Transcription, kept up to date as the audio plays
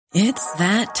It's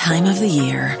that time of the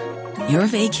year. Your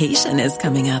vacation is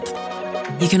coming up.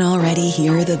 You can already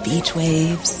hear the beach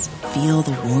waves, feel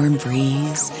the warm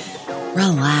breeze,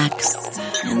 relax,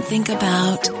 and think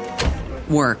about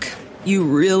work. You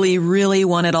really, really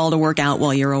want it all to work out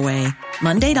while you're away.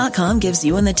 Monday.com gives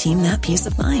you and the team that peace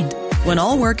of mind. When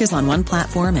all work is on one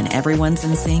platform and everyone's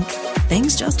in sync,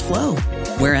 things just flow.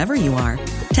 Wherever you are,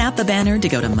 tap the banner to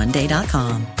go to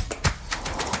Monday.com.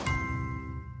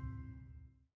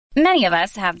 Many of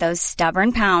us have those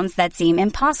stubborn pounds that seem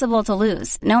impossible to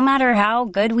lose, no matter how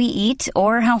good we eat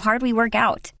or how hard we work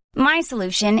out. My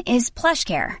solution is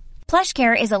PlushCare.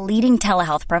 PlushCare is a leading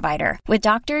telehealth provider with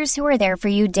doctors who are there for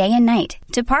you day and night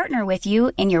to partner with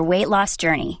you in your weight loss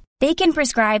journey. They can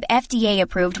prescribe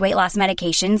FDA-approved weight loss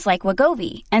medications like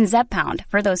Wegovy and Zepbound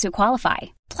for those who qualify.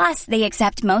 Plus, they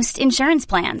accept most insurance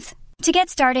plans. To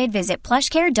get started, visit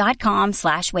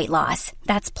plushcare.com/weightloss.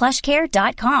 That's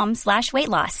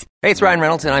plushcare.com/weightloss. Hey, it's Ryan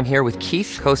Reynolds, and I'm here with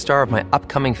Keith, co-star of my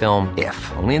upcoming film,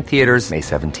 If, only in theaters May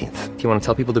 17th. Do you want to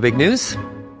tell people the big news?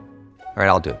 All right,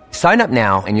 I'll do it. Sign up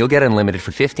now and you'll get unlimited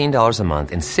for $15 a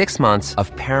month and 6 months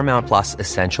of Paramount Plus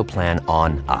Essential Plan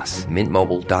on us.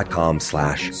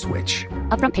 MintMobile.com/switch.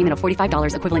 Upfront payment of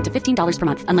 $45 equivalent to $15 per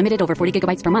month. Unlimited over 40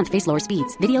 gigabytes per month. Face lower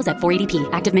speeds. Videos at 480p.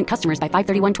 Active Mint customers by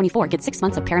 531.24 get 6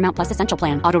 months of Paramount Plus Essential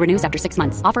Plan. Auto renews after 6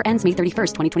 months. Offer ends May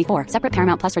 31st, 2024. Separate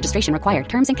Paramount Plus registration required.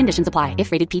 Terms and conditions apply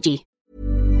if rated PG.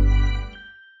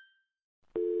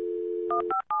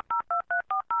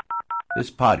 This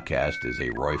podcast is a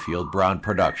Royfield Brown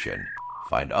production.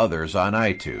 Find others on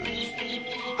iTunes.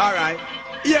 All right.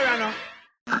 Here I know.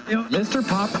 Mr.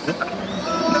 Pop.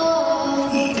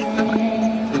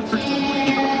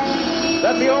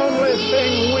 That the only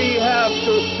thing we have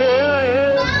to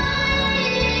fear is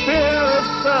fear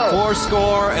itself.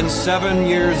 77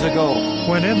 years ago.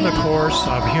 When in the course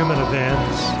of human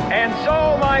events. And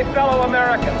so, my fellow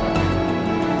Americans,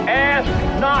 ask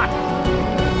not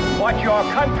what your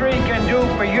country can do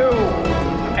for you.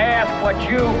 Ask what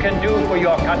you can do for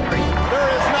your country. There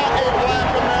is not a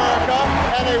black America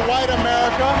and a white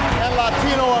America and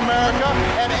Latino America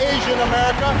and Asian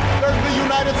America. There's the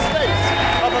United States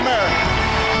of America.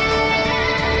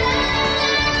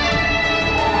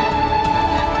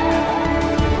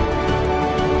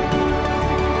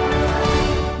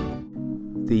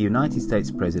 The United States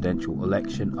presidential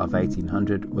election of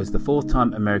 1800 was the fourth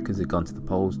time Americans had gone to the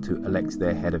polls to elect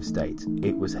their head of state.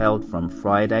 It was held from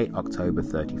Friday, October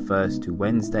 31st to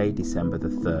Wednesday, December the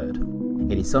 3rd.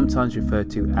 It is sometimes referred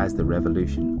to as the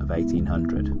Revolution of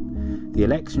 1800. The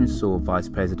election saw Vice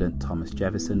President Thomas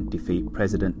Jefferson defeat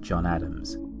President John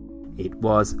Adams. It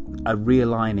was a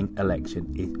realigning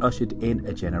election. It ushered in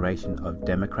a generation of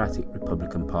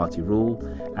Democratic-Republican Party rule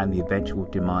and the eventual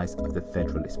demise of the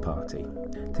Federalist Party.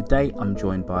 Today I'm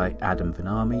joined by Adam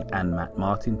Vanami and Matt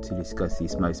Martin to discuss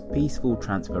this most peaceful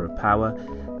transfer of power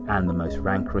and the most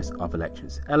rancorous of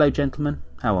elections. Hello gentlemen,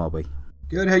 how are we?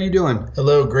 Good, how you doing?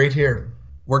 Hello, great here.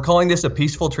 We're calling this a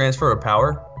peaceful transfer of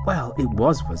power? Well, it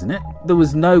was, wasn't it? There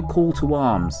was no call to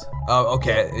arms. Oh,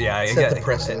 okay, yeah. Set the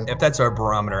precedent. If that's our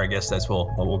barometer, I guess that's what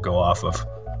we'll go off of.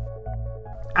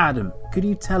 Adam, could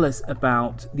you tell us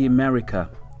about the America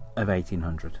of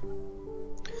 1800?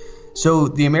 So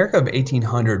the America of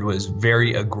 1800 was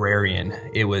very agrarian.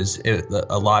 It was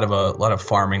a lot of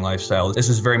farming lifestyle. This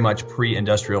is very much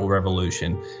pre-industrial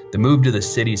revolution. The move to the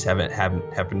cities haven't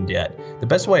happened yet. The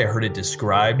best way I heard it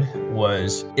described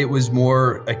was it was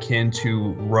more akin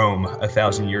to Rome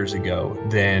 1,000 years ago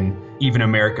than even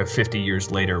America 50 years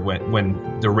later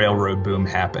when the railroad boom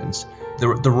happens.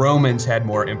 The Romans had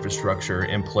more infrastructure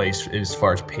in place as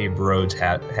far as paved roads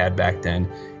had back then.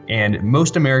 And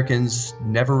most Americans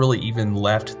never really even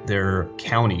left their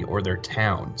county or their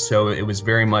town. So it was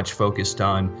very much focused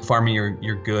on farming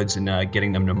your goods and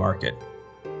getting them to market.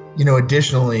 You know,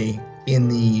 additionally, in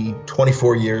the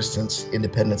 24 years since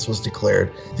independence was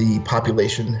declared, the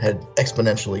population had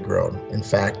exponentially grown. In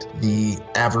fact, the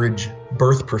average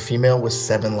birth per female was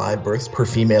 7 live births per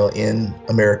female in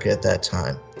America at that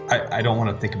time. I don't want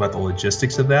to think about the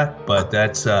logistics of that, but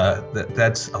that's a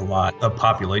lot of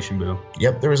population boom.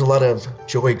 Yep, there was a lot of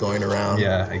joy going around.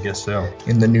 Yeah, I guess so.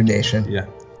 In the new nation. Yeah.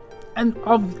 And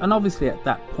obviously at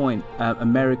that point,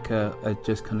 America had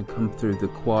just kind of come through the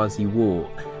quasi-war.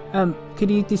 Could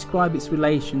you describe its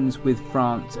relations with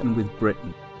France and with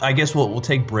Britain? I guess we'll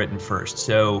take Britain first.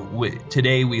 So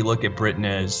today we look at Britain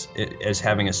as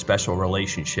having a special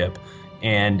relationship.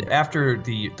 And after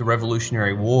the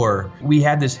Revolutionary War, we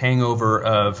had this hangover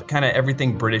of kind of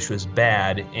everything British was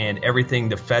bad and everything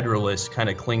the Federalists kind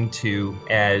of cling to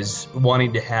as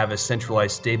wanting to have a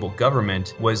centralized, stable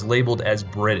government was labeled as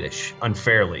British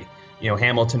unfairly.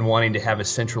 Hamilton wanting to have a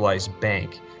centralized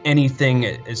bank, anything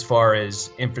as far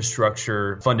as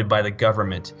infrastructure funded by the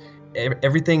government.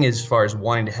 Everything as far as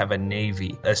wanting to have a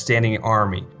navy, a standing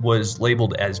army, was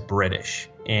labeled as British.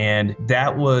 And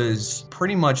that was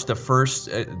pretty much the first,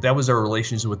 that was our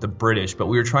relations with the British, but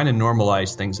we were trying to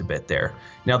normalize things a bit there.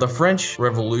 Now, the French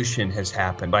Revolution has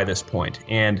happened by this point,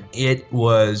 and it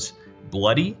was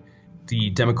bloody. The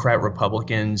Democrat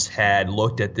Republicans had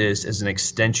looked at this as an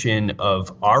extension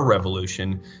of our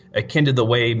revolution, akin to the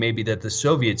way maybe that the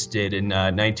Soviets did in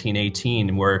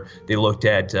 1918, where they looked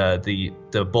at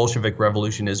the Bolshevik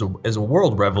Revolution as a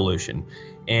world revolution.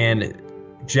 And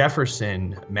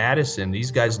Jefferson, Madison,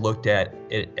 these guys looked at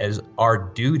it as our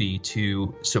duty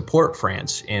to support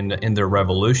France in their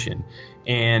revolution.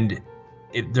 And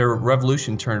their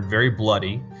revolution turned very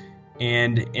bloody.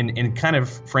 And in kind of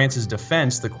France's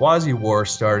defense, the Quasi-War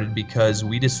started because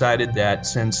we decided that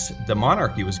since the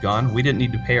monarchy was gone, we didn't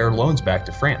need to pay our loans back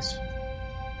to France.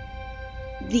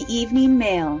 The Evening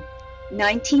Mail,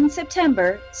 19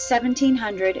 September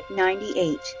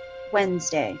 1798,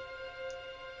 Wednesday.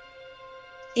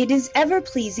 It is ever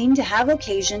pleasing to have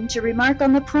occasion to remark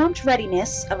on the prompt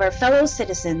readiness of our fellow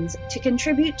citizens to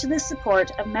contribute to the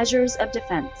support of measures of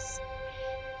defense.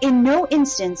 In no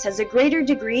instance has a greater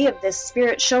degree of this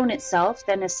spirit shown itself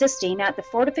than assisting at the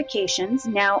fortifications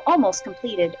now almost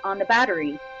completed on the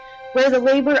battery, where the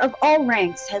labor of all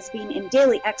ranks has been in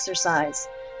daily exercise,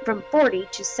 from 40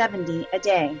 to 70 a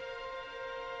day.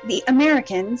 The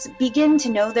Americans begin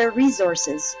to know their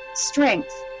resources,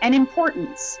 strength, and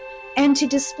importance, and to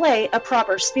display a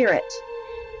proper spirit.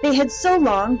 They had so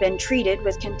long been treated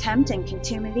with contempt and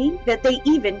contumely that they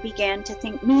even began to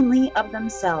think meanly of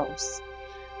themselves.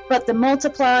 But the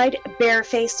multiplied,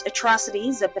 bare-faced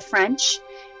atrocities of the French,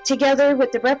 together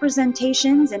with the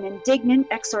representations and indignant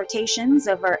exhortations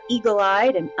of our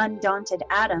eagle-eyed and undaunted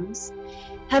Adams,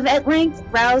 have at length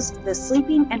roused the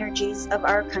sleeping energies of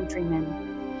our countrymen.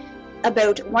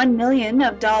 About $1 million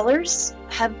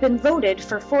have been voted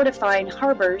for fortifying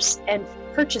harbors and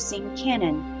purchasing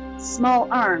cannon, small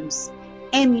arms,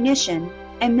 ammunition,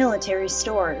 and military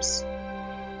stores.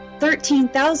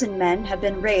 13,000 men have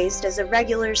been raised as a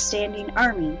regular standing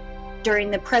army during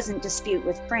the present dispute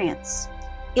with France.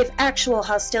 If actual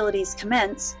hostilities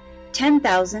commence,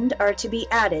 10,000 are to be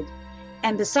added,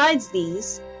 and besides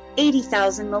these,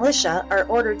 80,000 militia are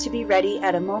ordered to be ready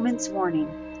at a moment's warning.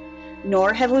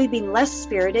 Nor have we been less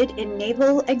spirited in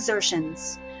naval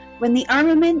exertions. When the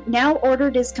armament now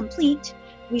ordered is complete,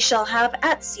 we shall have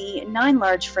at sea 9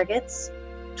 large frigates,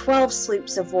 12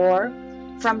 sloops of war,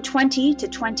 from 20 to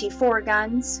 24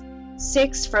 guns,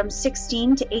 6 from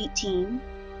 16 to 18,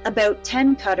 about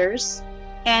 10 cutters,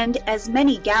 and as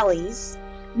many galleys,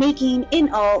 making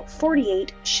in all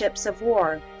 48 ships of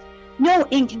war. No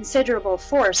inconsiderable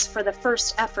force for the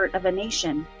first effort of a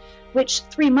nation, which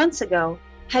 3 months ago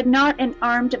had not an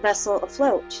armed vessel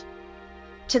afloat.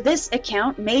 To this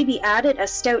account may be added a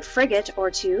stout frigate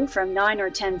or two from 9 or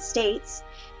 10 states,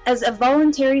 as a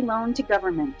voluntary loan to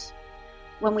government.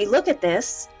 When we look at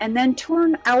this, and then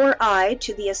turn our eye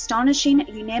to the astonishing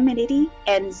unanimity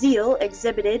and zeal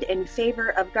exhibited in favor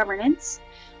of governance,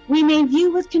 we may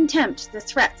view with contempt the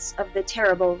threats of the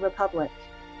terrible Republic.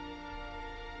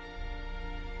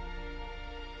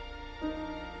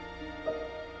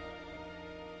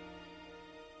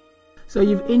 So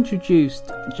you've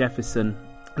introduced Jefferson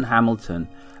and Hamilton.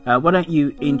 Why don't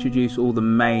you introduce all the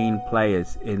main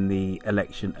players in the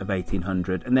election of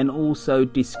 1800 and then also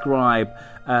describe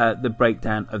the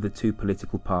breakdown of the two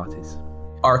political parties?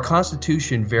 Our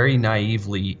Constitution very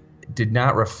naively did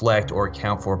not reflect or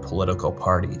account for political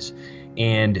parties.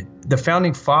 And the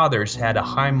Founding Fathers had a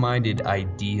high-minded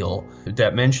ideal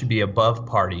that men should be above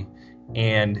party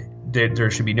and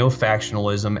there should be no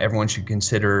factionalism. Everyone should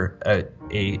consider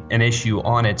an issue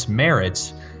on its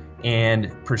merits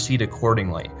and proceed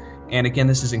accordingly. And again,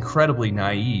 this is incredibly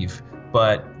naive,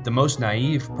 but the most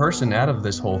naive person out of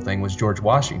this whole thing was George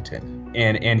Washington.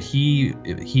 And he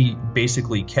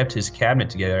basically kept his cabinet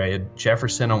together. I had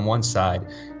Jefferson on one side,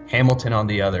 Hamilton on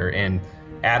the other, and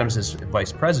Adams as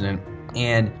vice president.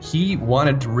 And he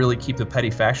wanted to really keep the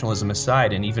petty factionalism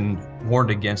aside and even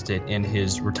warned against it in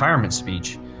his retirement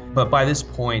speech. But by this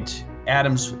point,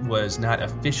 Adams was not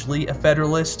officially a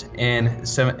Federalist in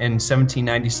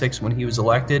 1796 when he was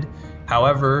elected.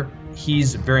 However,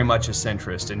 he's very much a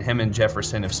centrist, and him and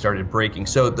Jefferson have started breaking.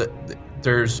 So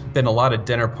there's been a lot of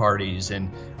dinner parties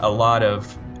and a lot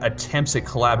of attempts at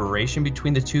collaboration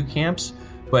between the two camps.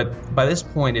 But by this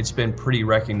point, it's been pretty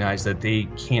recognized that they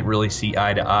can't really see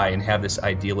eye to eye and have this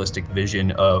idealistic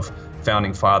vision of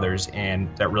Founding Fathers,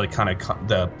 and that really kind of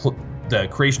the the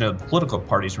creation of political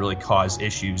parties really caused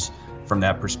issues from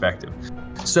that perspective.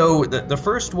 So the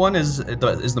first one is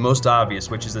the most obvious,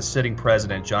 which is the sitting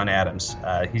president, John Adams.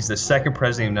 He's the second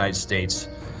president of the United States.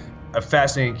 A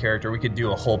fascinating character. We could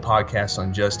do a whole podcast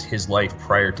on just his life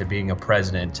prior to being a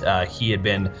president. He had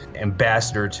been he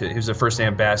was the first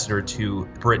ambassador to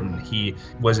Britain. He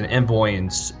was an envoy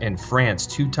in France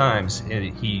 2 times.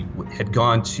 He had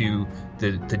gone to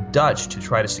the Dutch to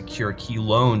try to secure key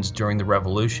loans during the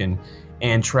Revolution,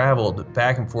 and traveled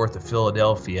back and forth to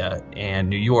Philadelphia and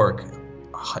New York,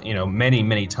 many,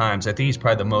 many times. I think he's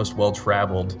probably the most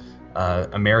well-traveled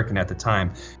American at the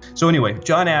time. So anyway,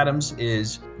 John Adams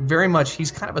is very much, he's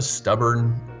kind of a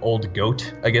stubborn old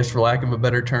goat, I guess, for lack of a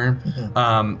better term.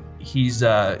 He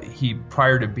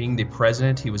prior to being the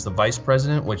president, he was the vice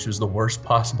president, which was the worst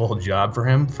possible job for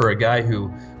him. For a guy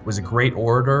who was a great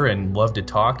orator and loved to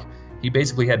talk, he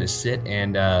basically had to sit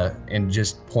and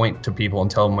just point to people and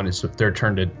tell them when it's their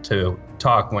turn to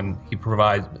talk when he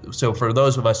provides. So for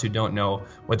those of us who don't know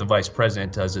what the vice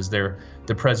president does, is they're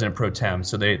the president pro tem.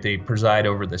 So they preside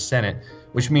over the Senate,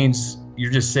 which means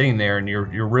you're just sitting there and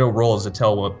your real role is to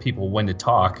tell people when to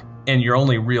talk. And your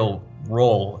only real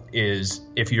role is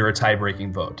if you're a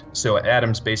tie-breaking vote. So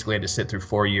Adams basically had to sit through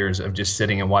 4 years of just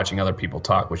sitting and watching other people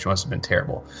talk, which must have been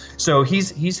terrible. So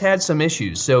he's had some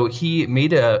issues. So he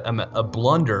made a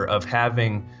blunder of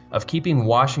keeping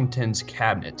Washington's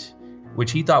cabinet,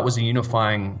 which he thought was a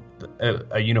unifying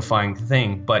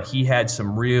thing, but he had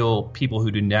some real people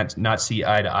who did not see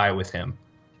eye to eye with him.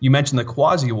 You mentioned the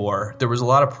Quasi-War. There was a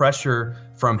lot of pressure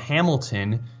from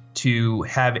Hamilton to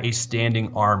have a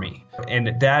standing army.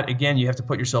 And that, again, you have to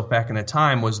put yourself back in the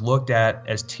time, was looked at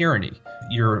as tyranny.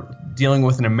 You're dealing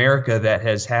with an America that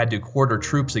has had to quarter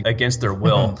troops against their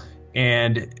will.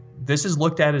 And this is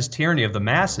looked at as tyranny of the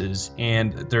masses.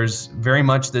 And there's very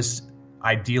much this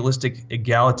idealistic,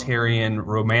 egalitarian,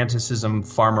 romanticism,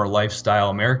 farmer lifestyle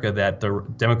America that the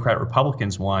Democrat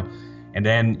Republicans want. And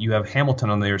then you have Hamilton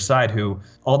on the other side, who,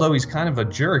 although he's kind of a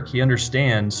jerk, he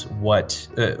understands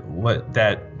the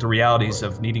realities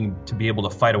of needing to be able to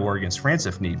fight a war against France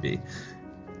if need be.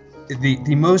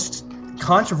 The most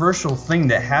controversial thing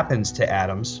that happens to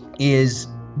Adams is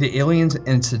the Aliens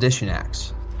and Sedition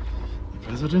Acts. The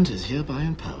President is hereby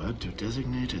empowered to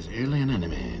designate as alien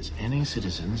enemies any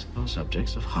citizens or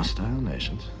subjects of hostile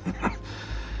nations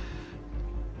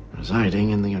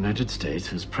residing in the United States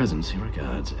whose presence he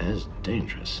regards as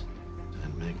dangerous,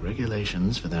 and make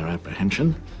regulations for their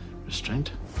apprehension,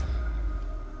 restraint,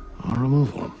 or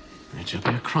removal. It shall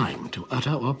be a crime to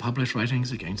utter or publish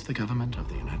writings against the government of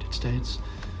the United States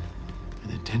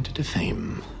with intent to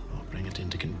defame or bring it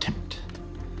into contempt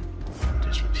or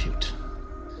disrepute.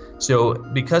 So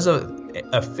because of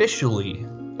officially,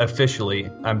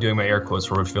 I'm doing my air quotes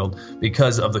for Roosevelt,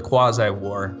 because of the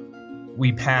Quasi-War,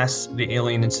 we pass the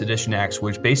Alien and Sedition Acts,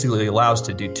 which basically allows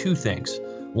to do 2 things.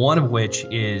 One of which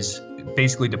is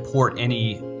basically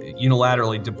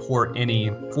unilaterally deport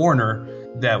any foreigner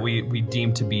that we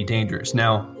deem to be dangerous.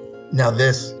 Now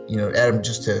this, Adam,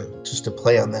 just to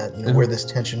play on that, where this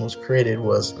tension was created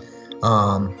was,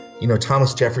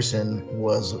 Thomas Jefferson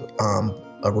was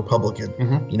a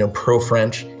Republican,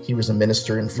 pro-French. He was a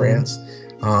minister in France,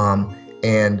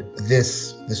 and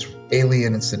this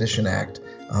Alien and Sedition Act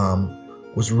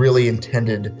was really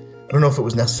intended, I don't know if it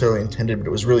was necessarily intended, but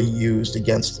it was really used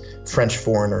against French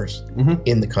foreigners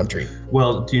in the country.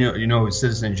 Well, do you know who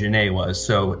Citizen Genet was?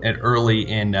 So early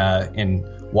in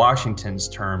Washington's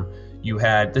term, you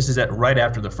had, this is right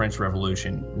after the French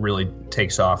Revolution really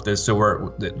takes off.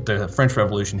 The French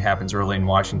Revolution happens early in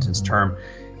Washington's term,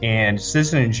 and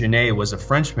Citizen Genet was a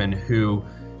Frenchman who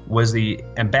was the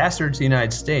ambassador to the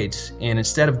United States, and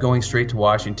instead of going straight to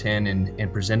Washington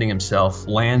and presenting himself,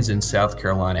 lands in South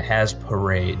Carolina, has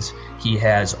parades. He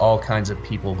has all kinds of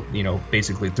people,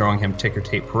 basically throwing him ticker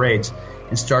tape parades,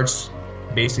 and starts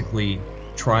basically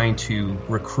trying to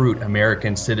recruit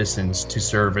American citizens to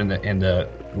serve in the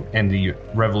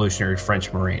Revolutionary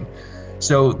French Marine.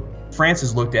 So France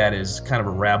is looked at as kind of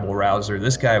a rabble rouser.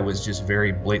 This guy was just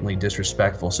very blatantly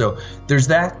disrespectful. So there's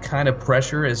that kind of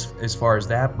pressure as far as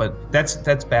that, but that's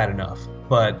bad enough.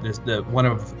 But one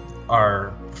of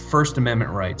our First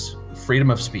Amendment rights, freedom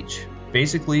of speech.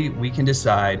 Basically, we can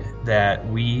decide that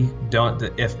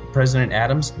if President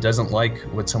Adams doesn't like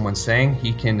what someone's saying,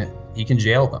 he can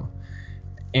jail them.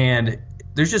 And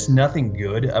there's just nothing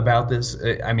good about this.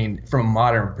 I mean, from a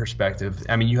modern perspective,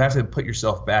 you have to put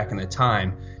yourself back in the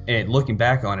time. And looking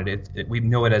back on it, we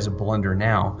know it as a blunder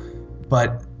now.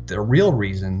 But the real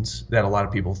reasons that a lot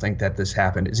of people think that this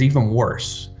happened is even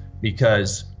worse.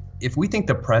 Because if we think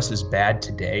the press is bad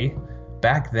today,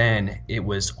 back then it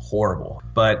was horrible.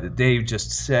 But they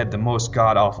just said the most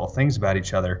god-awful things about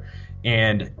each other.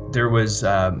 And there was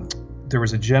a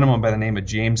gentleman by the name of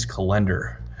James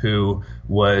Callender, who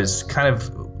was kind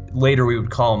of, later we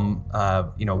would call him,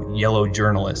 yellow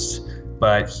journalists.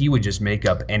 But he would just make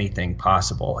up anything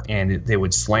possible, and they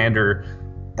would slander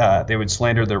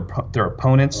their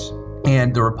opponents.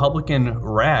 And the Republican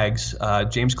rags,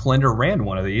 James Callender ran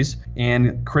one of these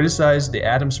and criticized the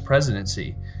Adams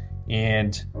presidency.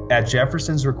 And at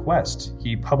Jefferson's request,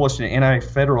 he published an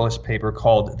anti-federalist paper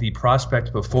called The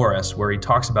Prospect Before Us, where he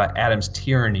talks about Adams'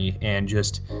 tyranny and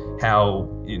just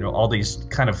how, all these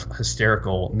kind of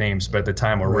hysterical names, but at the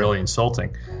time were really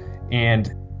insulting.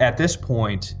 And at this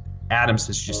point, Adams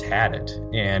has just had it.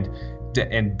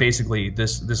 And basically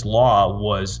this law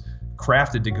was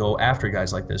crafted to go after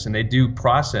guys like this, and they do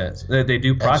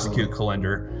prosecute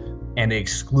Callender, and they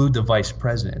exclude the vice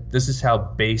president. This is how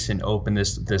base and open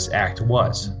this act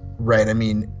was. Right. I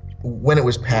mean, when it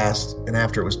was passed and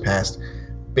after it was passed,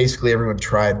 basically everyone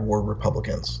tried were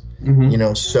Republicans.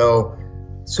 Mm-hmm. So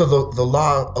the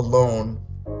law alone,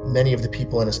 many of the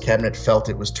people in his cabinet felt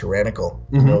it was tyrannical.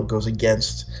 Mm-hmm. It goes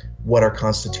against what our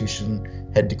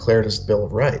Constitution had declared as the Bill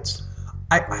of Rights.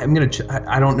 I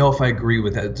don't know if I agree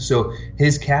with that. So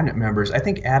his cabinet members, I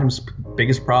think Adams'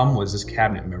 biggest problem was his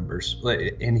cabinet members,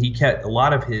 and he kept a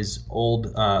lot of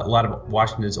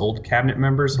Washington's old cabinet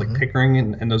members, like Pickering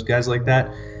and those guys like that.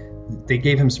 They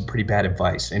gave him some pretty bad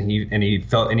advice, and he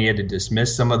had to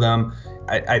dismiss some of them.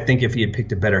 I think if he had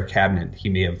picked a better cabinet, he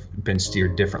may have been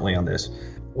steered differently on this.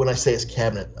 When I say his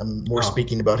cabinet, I'm more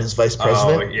speaking about his vice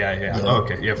president. Oh, yeah.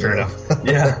 Okay, yeah, fair enough.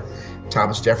 Yeah.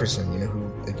 Thomas Jefferson,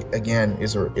 who again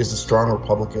is a strong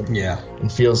Republican, and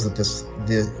feels that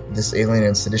this Alien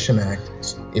and Sedition Act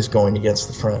is going against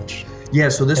the French. Yeah,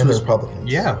 so this was Republicans.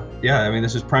 Yeah. I mean,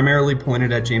 this is primarily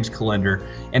pointed at James Callender,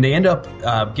 and they end up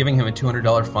giving him a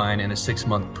 $200 fine and a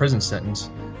 6-month prison sentence.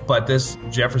 But this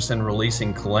Jefferson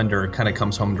releasing Callender kind of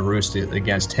comes home to roost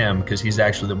against him, because he's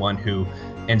actually the one who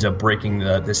ends up breaking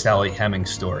the Sally Hemings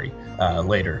story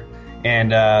later.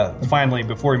 And finally,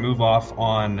 before we move off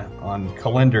on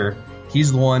Callender,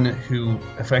 he's the one who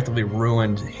effectively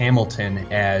ruined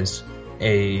Hamilton as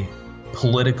a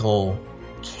political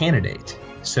candidate.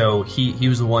 So he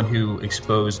was the one who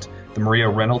exposed the Maria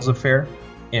Reynolds affair,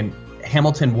 and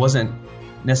Hamilton wasn't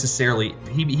necessarily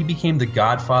he became the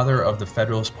godfather of the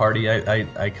Federalist Party,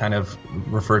 I kind of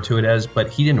refer to it as, but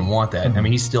he didn't want that. Mm-hmm. I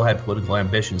mean, he still had political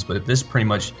ambitions, but this pretty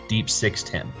much deep sixed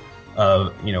him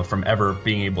from ever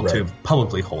being able to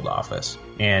publicly hold office.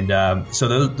 And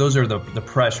so those are the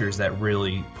pressures that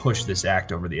really push this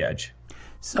act over the edge.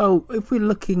 So if we're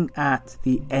looking at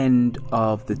the end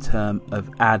of the term of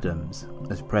Adams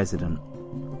as president,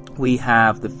 we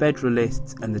have the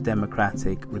Federalists and the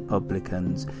Democratic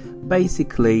Republicans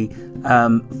basically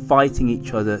fighting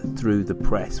each other through the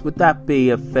press. Would that be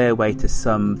a fair way to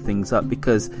sum things up?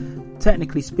 Because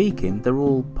technically speaking, they're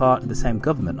all part of the same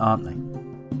government, aren't they?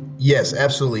 Yes,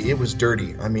 absolutely. It was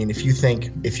dirty. I mean, if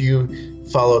you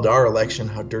followed our election,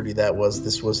 how dirty that was,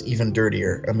 this was even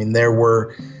dirtier. I mean, there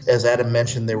were, as Adam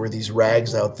mentioned, there were these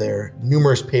rags out there,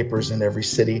 numerous papers in every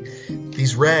city.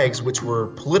 These rags, which were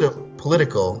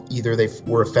political, either they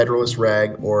were a Federalist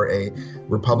rag or a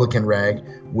Republican rag,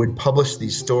 would publish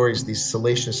these stories, these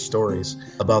salacious stories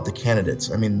about the candidates.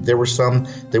 I mean, there were some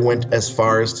that went as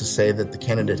far as to say that the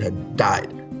candidate had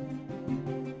died.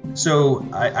 So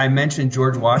I mentioned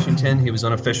George Washington. He was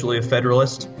unofficially a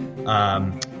Federalist.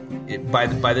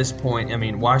 By this point, I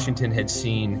mean, Washington had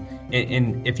seen,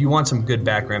 and if you want some good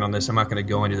background on this, I'm not going to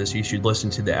go into this. You should listen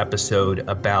to the episode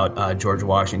about George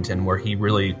Washington, where he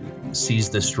really sees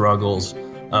the struggles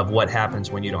of what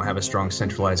happens when you don't have a strong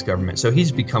centralized government. So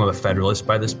he's become a Federalist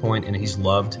by this point, and he's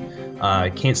loved.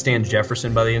 Can't stand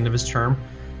Jefferson by the end of his term.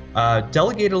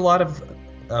 Delegated a lot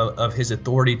of his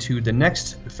authority to the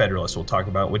next Federalist we'll talk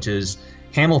about, which is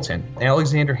Hamilton.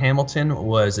 Alexander Hamilton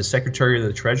was the Secretary of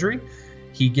the Treasury.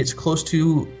 He gets close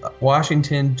to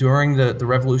Washington during the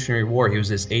Revolutionary War. He was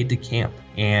his aide-de-camp,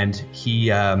 and he,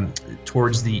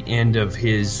 towards the end of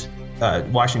his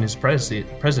Washington's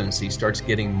presidency, starts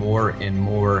getting more and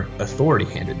more authority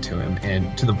handed to him,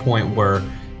 and to the point where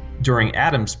during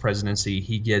Adams' presidency,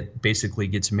 he basically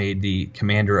gets made the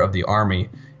commander of the army.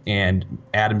 And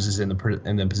Adams is in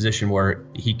the position where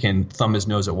he can thumb his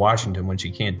nose at Washington, which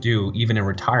he can't do even in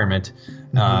retirement,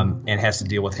 and has to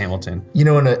deal with Hamilton.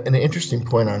 An interesting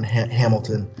point on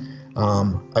Hamilton,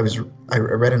 I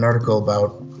read an article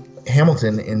about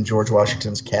Hamilton in George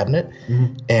Washington's cabinet,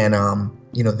 and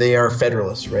they are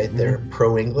Federalists, right? Mm-hmm. They're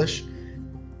pro-English.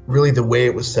 Really, the way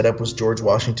it was set up was George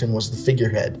Washington was the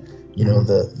figurehead. you know,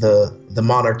 the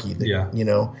monarchy, you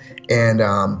know, and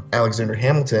Alexander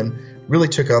Hamilton really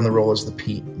took on the role as the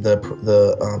PM,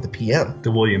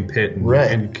 the William Pitt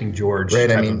and King George type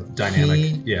of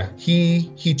dynamic.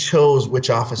 He chose which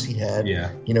office he had.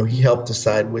 Yeah, you know, he helped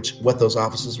decide what those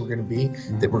offices were going to be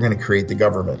that were going to create the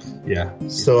government. Yeah.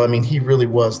 So I mean, he really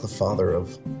was the father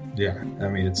of. Yeah, I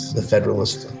mean, it's the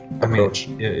Federalist approach.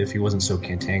 I mean, if he wasn't so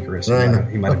cantankerous,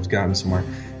 he might have gotten somewhere.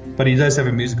 But he does have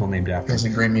a musical named after him. It's a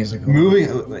great musical. One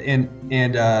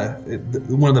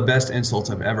of the best insults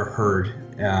I've ever heard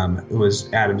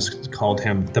was Adams called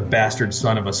him the bastard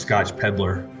son of a Scotch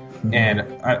peddler. Mm-hmm. And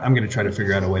I'm going to try to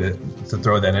figure out a way to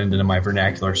throw that into my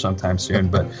vernacular sometime soon.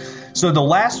 But so the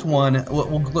last one,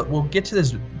 we'll get to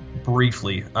this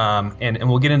briefly, and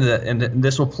we'll get into that, and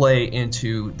this will play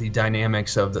into the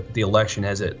dynamics of the election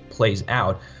as it plays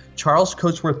out. Charles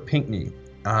Cotesworth Pinckney.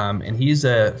 And he's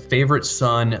a favorite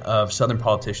son of Southern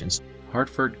politicians.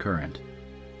 Hartford Courant,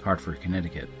 Hartford,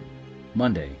 Connecticut,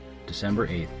 Monday, December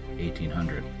 8th,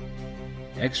 1800.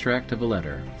 Extract of a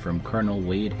letter from Colonel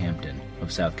Wade Hampton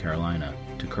of South Carolina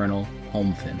to Colonel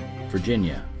Holmfin,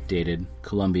 Virginia, dated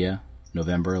Columbia,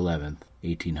 November 11th,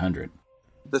 1800.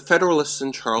 The Federalists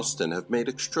in Charleston have made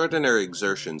extraordinary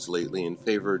exertions lately in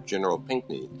favor of General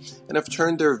Pinckney and have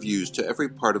turned their views to every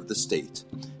part of the state.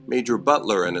 Major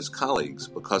Butler and his colleagues,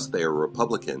 because they are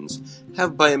Republicans,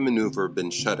 have by a maneuver been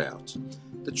shut out.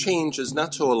 The change is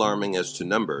not so alarming as to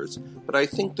numbers, but I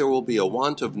think there will be a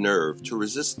want of nerve to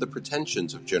resist the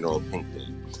pretensions of General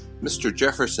Pinckney. Mr.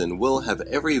 Jefferson will have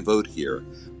every vote here,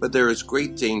 but there is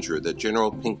great danger that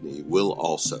General Pinckney will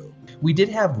also. We did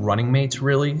have running mates,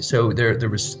 really, so there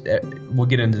was. We'll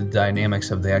get into the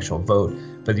dynamics of the actual vote,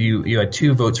 but you had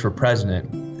two votes for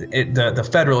president. The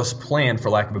Federalist plan, for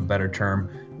lack of a better term,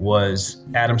 was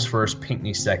Adams first,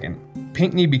 Pinckney second.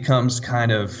 Pinckney becomes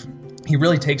he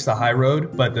really takes the high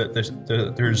road, but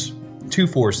there's two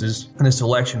forces in this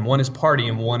election. One is party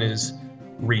and one is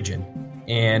region.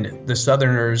 And the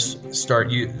Southerners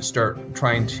start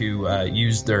trying to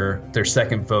use their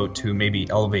second vote to maybe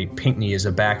elevate Pinckney as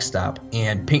a backstop.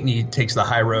 And Pinckney takes the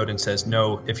high road and says,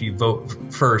 no, if you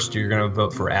vote first, you're going to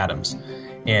vote for Adams.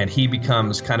 And he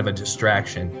becomes kind of a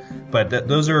distraction. But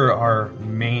those are our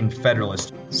main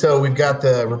Federalists. So we've got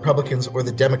the Republicans, or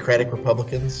the Democratic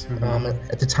Republicans. Mm-hmm.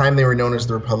 At the time they were known as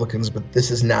the Republicans, but this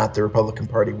is not the Republican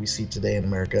Party we see today in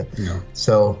America. No.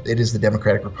 So it is the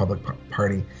Democratic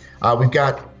Party. We've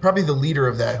got probably the leader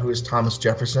of that, who is Thomas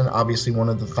Jefferson, obviously one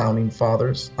of the founding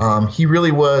fathers. He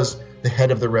really was the head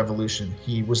of the revolution.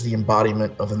 He was the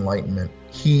embodiment of enlightenment.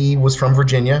 He was from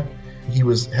Virginia. He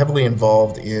was heavily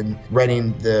involved in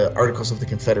writing the Articles of the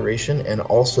Confederation and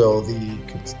also the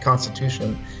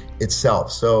Constitution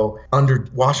itself. So under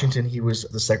Washington, he was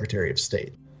the Secretary of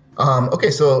State.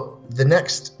 So the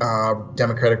next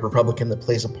Democratic Republican that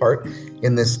plays a part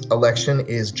in this election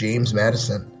is James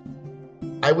Madison.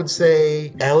 I would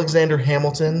say Alexander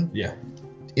Hamilton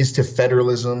is to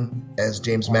federalism as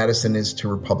James Madison is to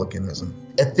republicanism.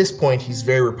 At this point, he's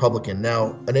very Republican.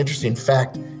 Now, an interesting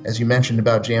fact, as you mentioned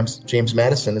about James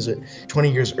Madison, is that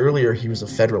 20 years earlier, he was a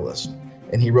Federalist.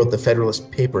 And he wrote the Federalist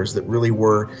Papers that really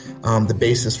were the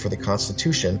basis for the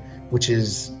Constitution, which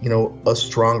is, a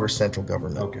stronger central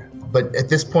government. Okay. But at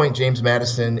this point, James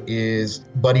Madison is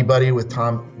buddy-buddy with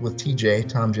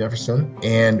Tom Jefferson,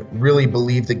 and really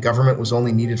believed that government was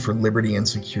only needed for liberty and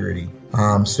security.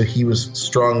 So he was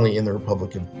strongly in the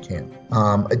Republican camp.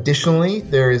 Additionally,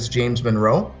 there is James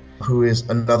Monroe, who is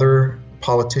another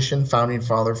politician, founding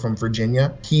father from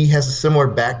Virginia. He has a similar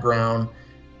background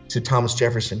to Thomas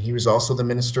Jefferson. He was also the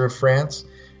minister of France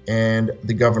and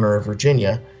the governor of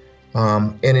Virginia.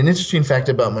 And an interesting fact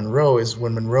about Monroe is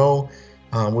when Monroe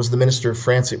was the minister of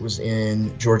France, it was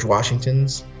in George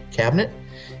Washington's cabinet,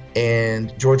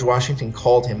 and George Washington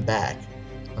called him back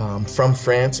from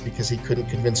France because he couldn't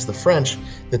convince the French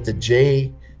that the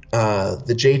Jay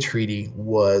Treaty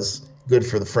was good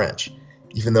for the French,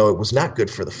 even though it was not good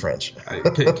for the French. I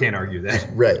can't argue that.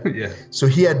 Right. Yeah. So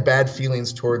he had bad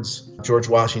feelings towards George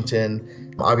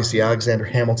Washington, obviously Alexander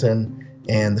Hamilton,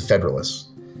 and the Federalists.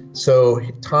 So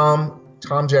Tom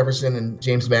Jefferson and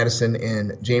James Madison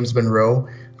and James Monroe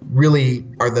really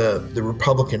are the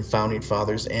Republican founding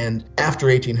fathers. And after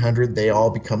 1800, they all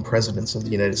become presidents of the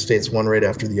United States, one right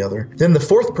after the other. Then the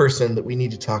fourth person that we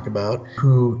need to talk about,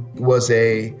 who was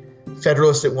a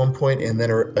Federalist at one point and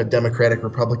then a Democratic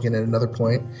Republican at another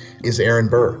point, is Aaron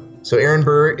Burr. So Aaron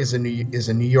Burr is a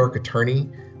New York attorney.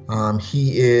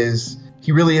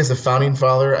 He really is a founding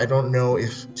father. I don't know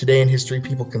if today in history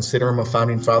people consider him a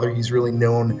founding father. He's really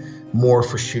known more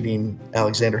for shooting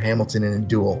Alexander Hamilton in a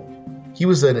duel. He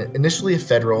was initially a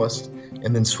Federalist.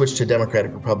 and then switched to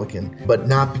Democratic Republican, but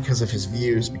not because of his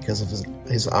views, because of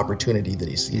his opportunity that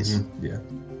he sees.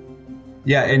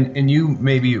 Yeah, and you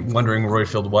may be wondering,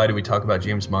 Roifield, why do we talk about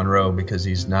James Monroe? Because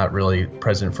he's not really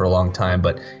president for a long time,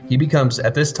 but he becomes,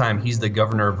 at this time, he's the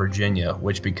governor of Virginia,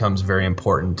 which becomes very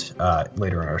important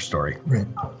later in our story. Right.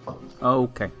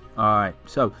 Okay. All right.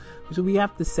 So we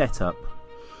have the setup.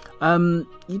 You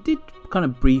did kind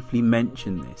of briefly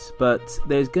mention this, but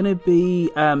there's going to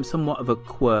be somewhat of a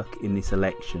quirk in this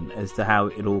election as to how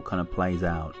it all kind of plays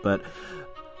out. But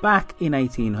back in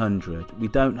 1800, we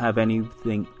don't have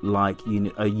anything like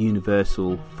a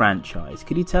universal franchise.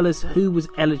 Could you tell us who was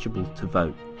eligible to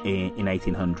vote in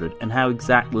 1800 and how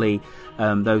exactly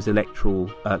those electoral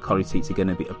college seats are going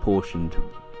to be apportioned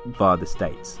via the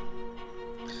states?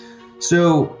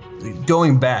 So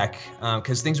going back,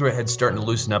 because things had starting to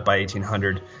loosen up by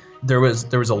 1800, there was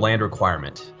a land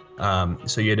requirement.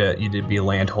 So you had to be a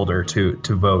landholder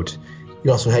to vote.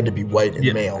 You also had to be white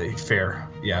and male. Fair.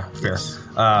 Yeah, fair. Yes.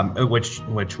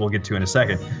 Which we'll get to in a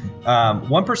second.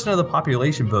 1% of the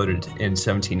population voted in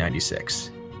 1796.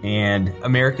 And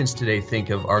Americans today think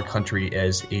of our country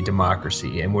as a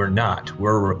democracy, and we're not.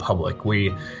 We're a republic.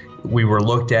 We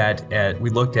looked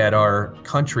at our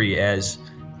country as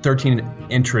 13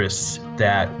 interests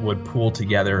that would pool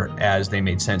together as they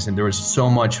made sense. And there was so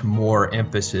much more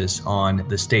emphasis on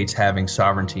the states having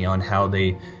sovereignty on how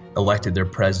they elected their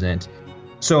president.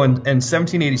 So in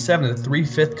 1787, the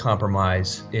 3/5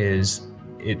 compromise is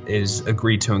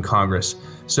agreed to in Congress.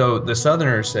 So the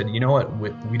Southerners said, you know what,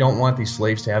 we don't want these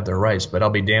slaves to have their rights, but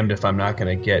I'll be damned if I'm not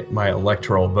going to get my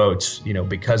electoral votes,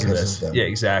 because of this. Yeah,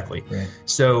 exactly. Right.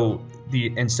 So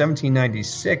in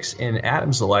 1796, in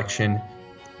Adams' election,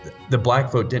 the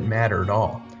black vote didn't matter at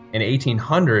all. In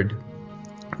 1800,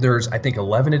 there's, I think,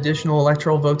 11 additional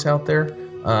electoral votes out there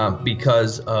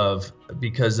because of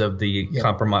the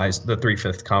compromise, the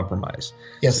 3/5 compromise.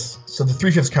 Yes. So the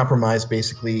 3/5 compromise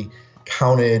basically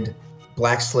counted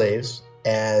black slaves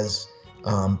as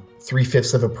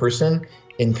 3/5 of a person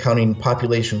in counting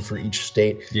population for each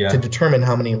state to determine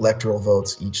how many electoral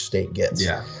votes each state gets.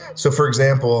 Yeah. So, for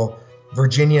example,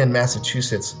 Virginia and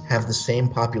Massachusetts have the same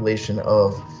population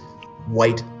of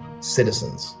white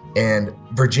citizens, and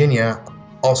Virginia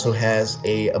also has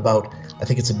about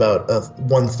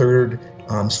 1/3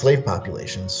 slave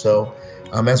population. So,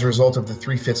 as a result of the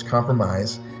 3/5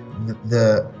 compromise,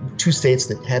 the two states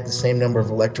that had the same number of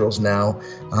electorals now,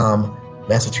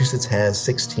 Massachusetts has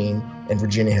 16 and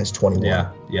Virginia has 21.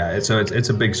 Yeah. It's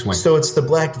a big swing. So it's the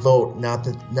black vote, not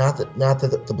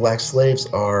that the black slaves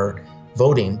are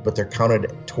voting, but they're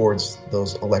counted towards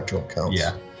those electoral counts.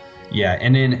 Yeah.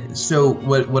 And then so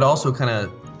what also kind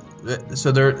of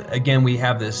so there again we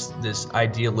have this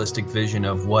idealistic vision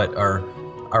of what our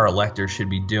electors should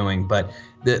be doing, but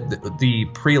the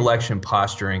pre-election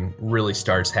posturing really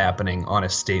starts happening on a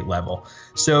state level.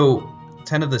 So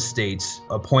 10 of the states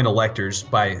appoint electors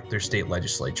by their state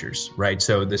legislatures, right?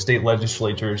 So the state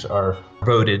legislatures are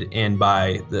voted in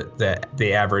by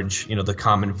the average, the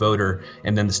common voter,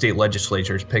 and then the state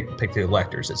legislatures pick the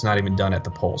electors. It's not even done at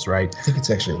the polls, right? I think it's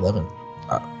actually 11.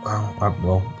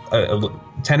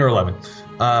 10 or 11.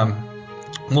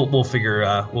 We'll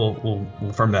figure.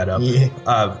 We'll firm that up.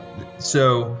 Yeah.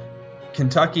 So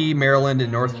Kentucky, Maryland,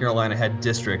 and North Carolina had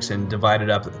districts and divided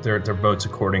up their votes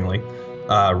accordingly.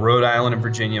 Rhode Island and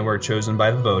Virginia were chosen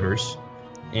by the voters,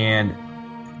 and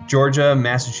Georgia,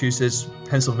 Massachusetts,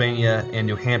 Pennsylvania, and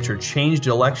New Hampshire changed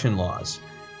election laws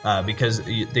because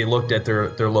they looked at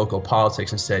their local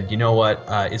politics and said, you know what,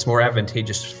 it's more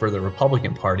advantageous for the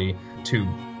Republican Party to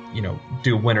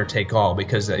do winner take all,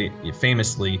 because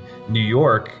famously New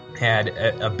York had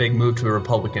a big move to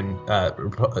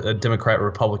a Democrat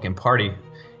Republican Party,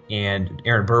 and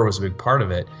Aaron Burr was a big part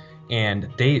of it. And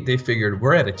they figured,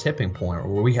 we're at a tipping point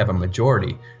where we have a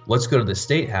majority. Let's go to the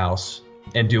state house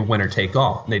and do winner take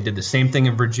all. And they did the same thing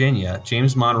in Virginia.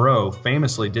 James Monroe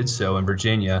famously did so in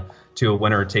Virginia to a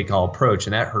winner take all approach,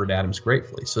 and that hurt Adams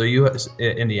gratefully. So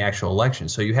in the actual election.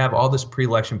 So you have all this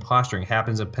pre-election posturing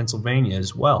happens in Pennsylvania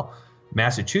as well.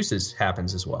 Massachusetts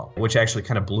happens as well, which actually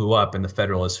kind of blew up in the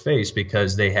Federalist face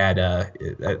because they had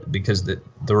because the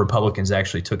Republicans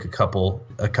actually took a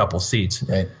couple seats.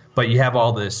 Right. But you have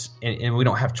all this, and we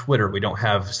don't have Twitter, we don't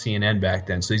have CNN back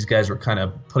then. So these guys were kind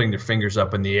of putting their fingers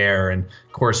up in the air and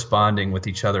corresponding with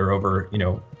each other over,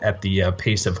 at the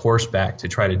pace of horseback to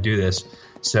try to do this.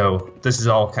 So this is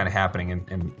all kind of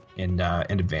happening in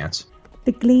advance.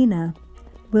 The Gleaner,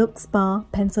 Wilkes-Barre,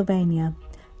 Pennsylvania,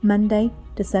 Monday,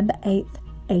 December 8th,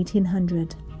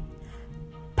 1800.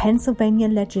 Pennsylvania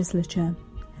Legislature.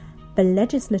 The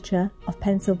Legislature of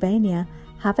Pennsylvania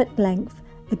have at length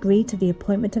agree to the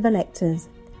appointment of electors.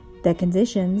 Their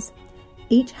conditions: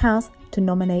 each house to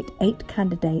nominate 8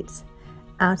 candidates,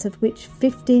 out of which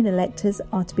 15 electors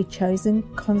are to be chosen.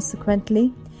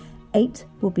 Consequently, 8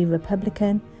 will be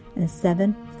Republican and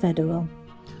 7 federal.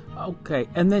 Okay,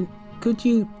 and then could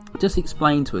you just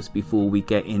explain to us, before we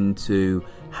get into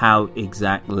how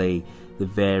exactly the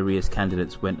various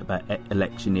candidates went about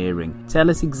electioneering, tell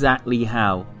us exactly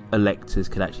how electors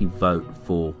could actually vote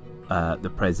for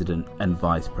the president and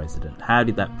vice president. How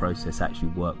did that process actually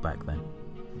work back then?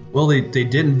 Well, they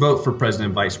didn't vote for president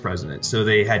and vice president. So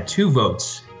they had 2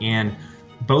 votes, and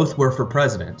both were for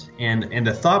president. And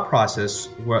the thought process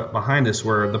behind this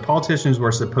were the politicians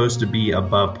were supposed to be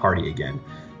above party again.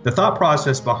 The thought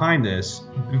process behind this,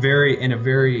 in a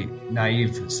very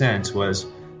naive sense, was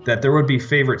that there would be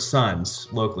favorite sons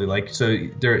locally. Like, so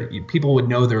people would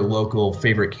know their local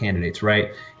favorite candidates,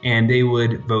 right? And they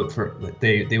would vote for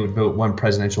they would vote one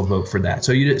presidential vote for that.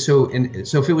 So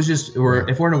if it was just, or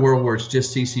if we're in a world where it's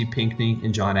just C.C. Pinckney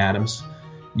and John Adams,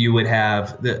 you would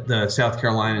have the South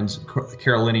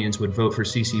Carolinians would vote for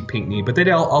C.C. Pinckney, but they'd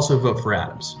also vote for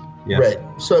Adams. Yes.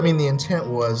 Right. So I mean, the intent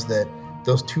was that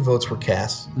those 2 votes were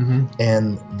cast,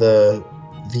 and the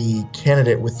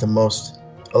candidate with the most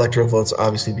electoral votes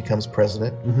obviously becomes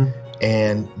president,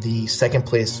 and the second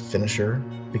place finisher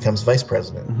becomes vice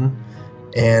president.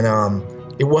 And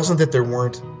it wasn't that there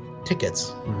weren't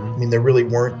tickets. I mean, there really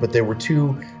weren't, but there were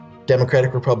 2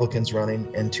 Democratic Republicans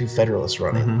running and 2 Federalists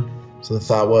running. So the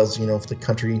thought was, if the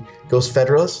country goes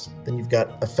Federalist, then you've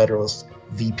got a Federalist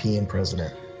VP and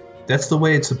president. That's the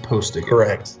way it's supposed to go.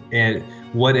 Correct. And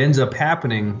what ends up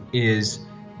happening is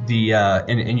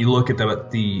and you look at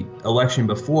the election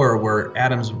before, where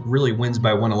Adams really wins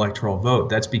by 1 electoral vote.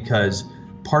 That's because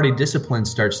party discipline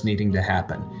starts needing to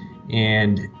happen.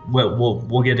 And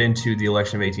we'll get into the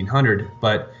election of 1800.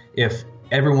 But if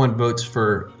everyone votes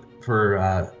for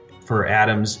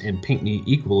Adams and Pinckney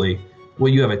equally,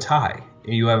 well, you have a tie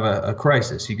and you have a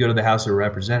crisis. You go to the House of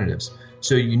Representatives.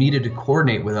 So you needed to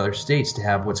coordinate with other states to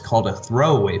have what's called a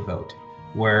throwaway vote,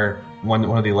 where one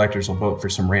of the electors will vote for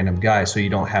some random guy, so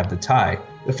you don't have the tie.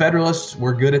 The Federalists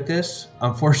were good at this.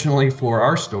 Unfortunately for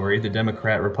our story, the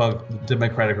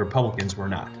Democratic Republicans were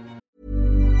not.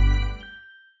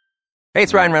 Hey,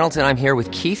 it's Ryan Reynolds, and I'm here with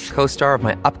Keith, co-star of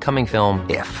my upcoming film,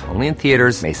 If, only in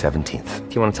theaters May 17th.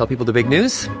 Do you want to tell people the big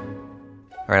news?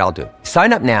 All right, I'll do it.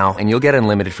 Sign up now and you'll get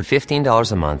unlimited for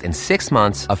 $15 a month and 6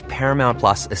 months of Paramount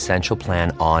Plus Essential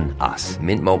Plan on us.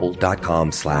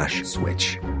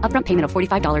 MintMobile.com/switch. Upfront payment of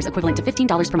 $45 equivalent to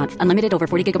 $15 per month. Unlimited over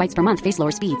 40 gigabytes per month. Face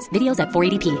lower speeds. Videos at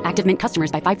 480p. Active Mint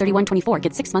customers by 531.24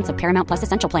 get 6 months of Paramount Plus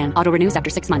Essential Plan. Auto renews after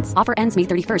 6 months. Offer ends May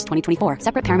 31st, 2024.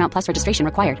 Separate Paramount Plus registration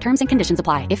required. Terms and conditions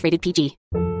apply if rated PG.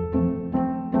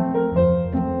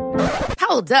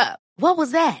 Hold up. What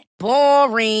was that?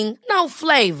 Boring. No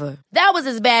flavor. That was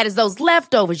as bad as those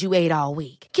leftovers you ate all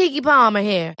week. Keke Palmer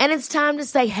here. And it's time to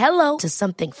say hello to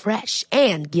something fresh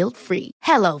and guilt-free.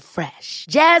 Hello Fresh.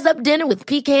 Jazz up dinner with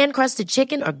pecan-crusted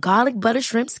chicken or garlic butter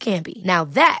shrimp scampi. Now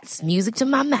that's music to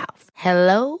my mouth.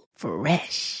 Hello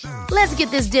Fresh. Let's get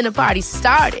this dinner party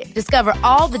started. Discover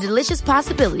all the delicious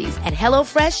possibilities at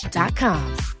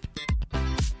HelloFresh.com.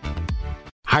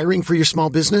 Hiring for your small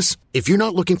business? If you're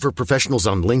not looking for professionals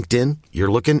on LinkedIn, you're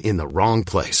looking in the wrong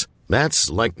place. That's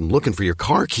like looking for your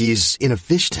car keys in a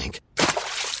fish tank.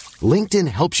 LinkedIn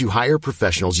helps you hire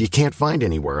professionals you can't find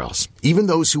anywhere else, even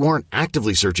those who aren't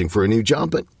actively searching for a new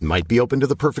job but might be open to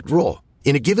the perfect role.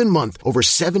 In a given month, over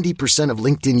 70% of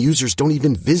LinkedIn users don't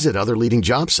even visit other leading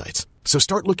job sites. So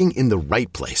start looking in the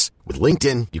right place. With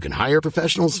LinkedIn, you can hire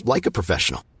professionals like a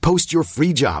professional. Post your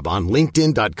free job on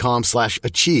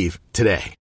linkedin.com/achieve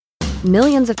today.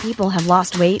 Millions of people have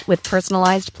lost weight with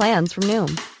personalized plans from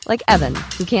Noom. Like Evan,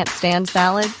 who can't stand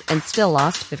salads and still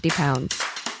lost 50 pounds.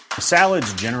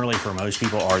 Salads generally for most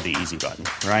people are the easy button,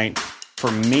 right? For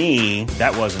me,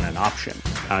 that wasn't an option.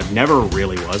 I never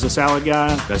really was a salad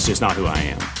guy. That's just not who I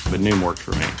am. But Noom worked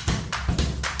for me.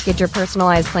 Get your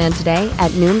personalized plan today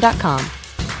at Noom.com.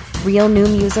 Real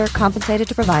Noom user compensated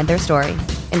to provide their story.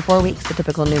 In 4 weeks, the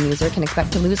typical Noom user can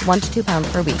expect to lose 1 to 2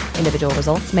 pounds per week. Individual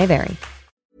results may vary.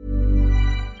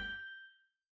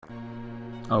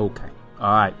 Okay,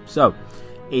 all right. So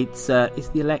it's the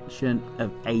election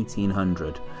of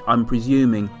 1800. I'm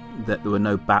presuming that there were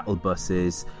no battle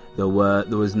buses, there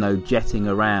was no jetting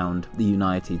around the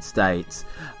United States,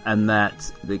 and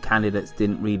that the candidates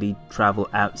didn't really travel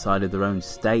outside of their own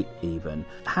state even.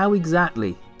 How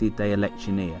exactly did they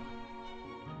electioneer?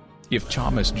 If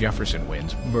Thomas Jefferson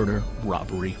wins, murder,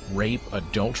 robbery, rape,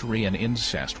 adultery, and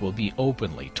incest will be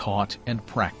openly taught and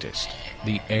practiced.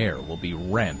 The air will be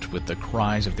rent with the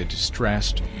cries of the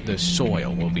distressed, the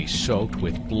soil will be soaked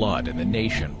with blood, and the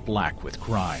nation black with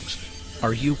crimes.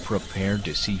 Are you prepared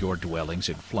to see your dwellings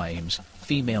in flames,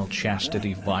 female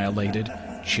chastity violated,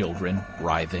 children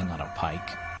writhing on a pike?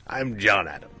 I'm John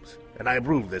Adams, and I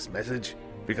approve this message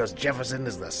because Jefferson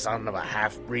is the son of a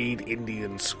half-breed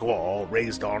Indian squaw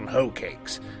raised on hoe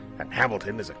cakes, and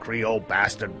Hamilton is a Creole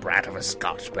bastard brat of a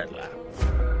Scotch peddler.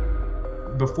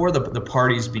 Before the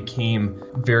parties became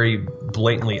very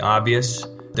blatantly obvious,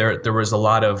 there was a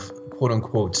lot of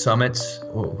quote-unquote summits,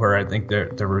 where I think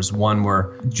there was one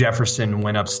where Jefferson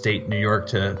went upstate New York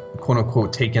to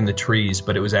quote-unquote take in the trees,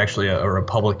 but it was actually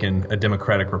a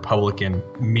Democratic Republican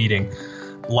meeting.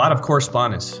 A lot of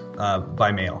correspondence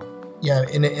by mail. Yeah,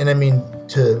 and I mean,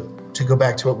 to go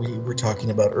back to what we were talking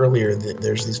about earlier, that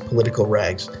there's these political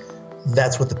rags.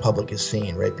 That's what the public is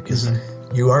seeing, right? Because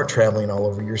you aren't traveling all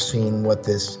over. You're seeing what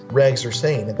this rags are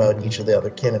saying about each of the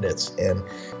other candidates. And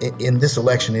in this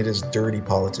election, it is dirty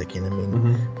politicking. I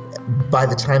mean, by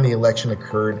the time the election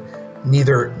occurred,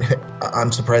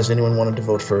 I'm surprised anyone wanted to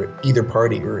vote for either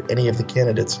party or any of the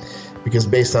candidates, because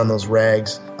based on those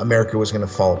rags, America was going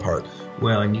to fall apart.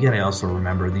 Well, and you got to also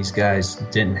remember, these guys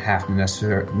didn't have to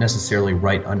necessarily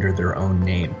write under their own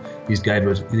name. These guys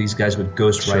would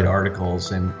ghostwrite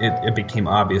articles, and it became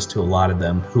obvious to a lot of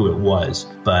them who it was.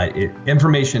 But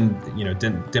information,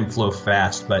 didn't flow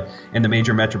fast. But in the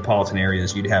major metropolitan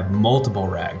areas, you'd have multiple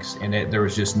rags, and there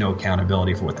was just no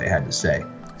accountability for what they had to say.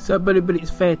 So, but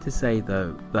it's fair to say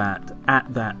though that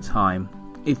at that time,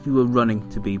 if you were running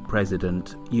to be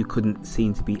president, you couldn't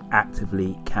seem to be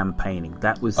actively campaigning.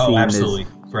 That was seen absolutely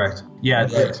correct. Yeah,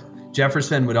 right.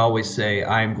 Jefferson would always say,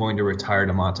 "I'm going to retire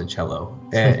to Monticello."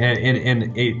 And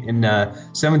in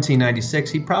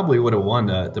 1796, he probably would have won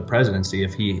the presidency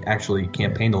if he actually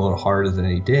campaigned a little harder than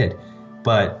he did.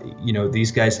 But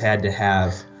these guys had to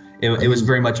have. It was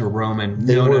very much a Roman.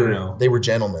 No. They were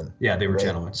gentlemen. Yeah, they were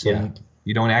gentlemen. So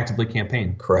you don't actively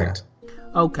campaign. Correct. Yeah.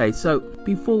 Okay, so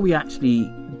before we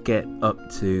actually get up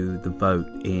to the vote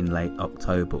in late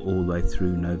October all the way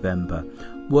through November,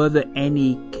 were there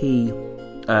any key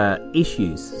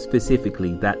issues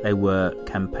specifically that they were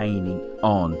campaigning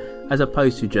on, as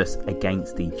opposed to just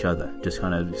against each other, just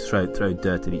kind of throw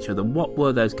dirt at each other? What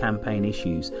were those campaign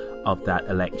issues of that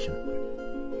election?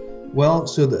 Well,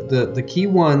 so the key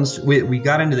ones, we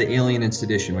got into the Alien and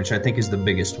Sedition, which I think is the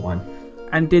biggest one.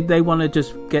 And did they want to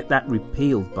just get that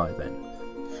repealed by then?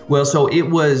 Well, so it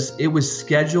was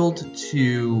scheduled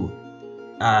to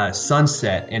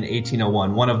sunset in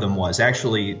 1801. One of them was.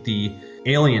 Actually, the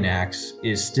Alien Acts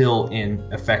is still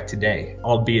in effect today,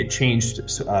 albeit changed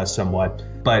somewhat.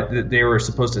 But they were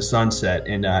supposed to sunset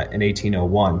in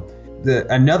 1801.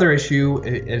 Another issue,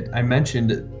 I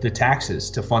mentioned the taxes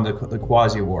to fund the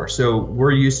Quasi-War. So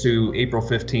we're used to April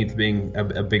 15th being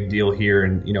a big deal here,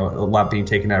 and a lot being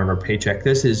taken out of our paycheck.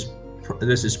 This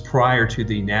is prior to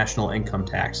the national income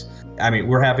tax. I mean,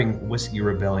 we're having whiskey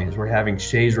rebellions, we're having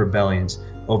Shays rebellions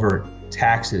over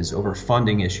taxes, over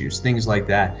funding issues, things like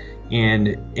that.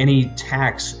 And any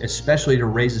tax, especially to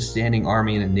raise a standing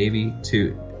army and a navy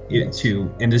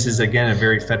and this is again a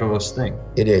very federalist thing.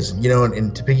 It is,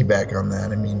 and to piggyback on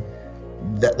that, I mean,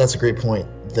 that's a great point.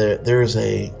 There's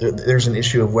an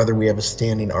issue of whether we have a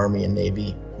standing army and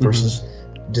navy versus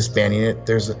disbanding it.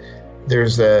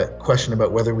 There's a question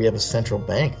about whether we have a central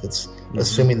bank that's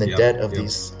assuming the debt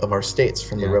of our states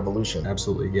from the Revolution.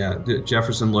 Absolutely, yeah.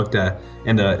 Jefferson looked at,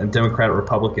 and Democratic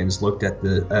Republicans looked at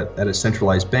a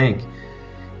centralized bank,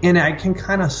 and I can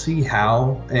kind of see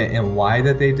how and why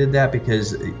that they did that,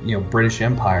 because British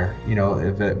Empire,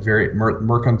 a very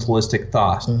mercantilistic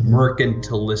thought,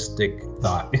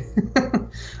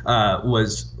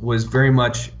 was very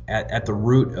much at the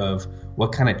root of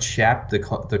what kind of chapped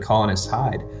the colonists'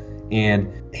 hide.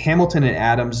 And Hamilton and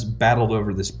Adams battled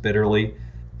over this bitterly,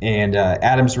 and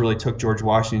Adams really took George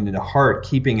Washington to heart,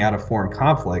 keeping out of foreign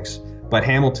conflicts. But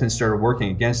Hamilton started working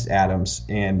against Adams,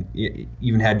 and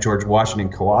even had George Washington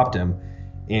co-opt him,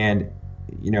 and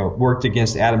worked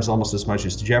against Adams almost as much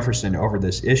as Jefferson over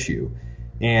this issue.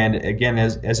 And again,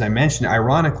 as I mentioned,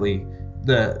 ironically,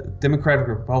 the Democratic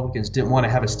Republicans didn't want to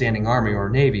have a standing army or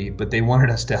navy, but they wanted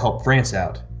us to help France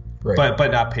out. Right.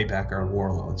 But not pay back our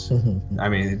war loans. I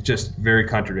mean, it's just very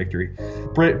contradictory.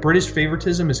 British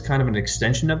favoritism is kind of an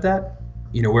extension of that.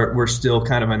 We're still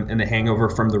kind of in the hangover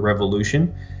from the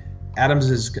Revolution.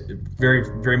 Adams is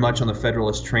very, very much on the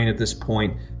Federalist train at this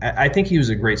point. I think he was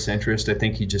a great centrist. I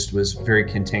think he just was very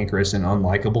cantankerous and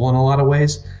unlikable in a lot of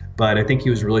ways. But I think he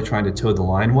was really trying to toe the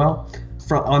line well.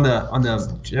 on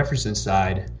the Jefferson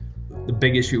side, the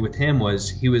big issue with him was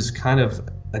he was kind of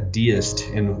a deist,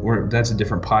 and that's a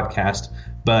different podcast.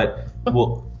 But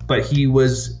he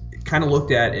was kind of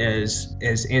looked at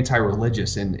as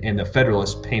anti-religious, and the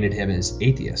Federalists painted him as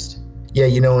atheist. Yeah,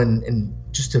 and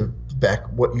just to back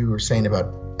what you were saying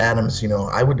about Adams,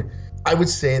 I would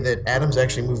say that Adams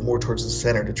actually moved more towards the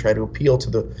center to try to appeal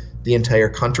to the entire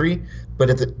country, but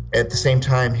at the same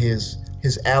time, his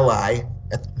ally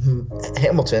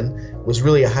Hamilton was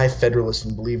really a high Federalist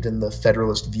and believed in the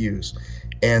Federalist views,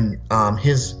 and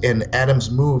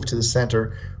Adams' move to the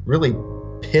center really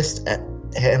pissed at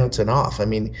Hamilton off. I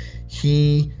mean,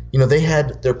 they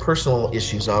had their personal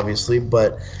issues obviously,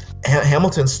 but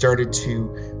Hamilton started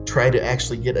to try to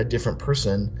actually get a different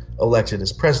person elected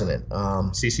as president.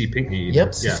 C.C. Pinckney.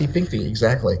 Yep, C.C. Pinckney,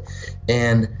 exactly.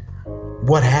 And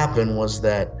what happened was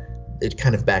that it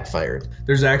kind of backfired.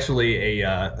 There's actually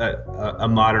a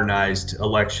modernized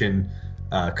election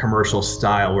commercial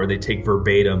style where they take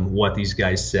verbatim what these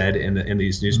guys said in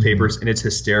these newspapers, and it's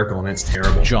hysterical and it's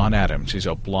terrible. John Adams is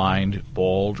a blind,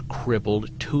 bald,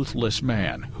 crippled, toothless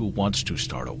man who wants to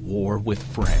start a war with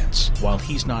France. While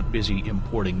he's not busy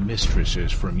importing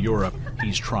mistresses from Europe,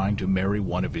 he's trying to marry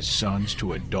one of his sons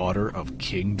to a daughter of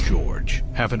King George.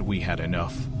 Haven't we had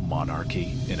enough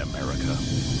monarchy in America?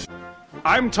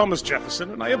 I'm Thomas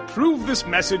Jefferson, and I approve this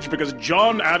message because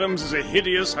John Adams is a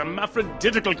hideous,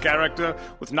 hermaphroditical character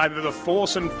with neither the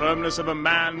force and firmness of a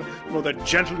man nor the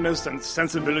gentleness and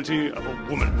sensibility of a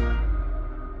woman.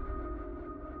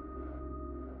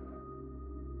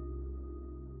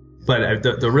 But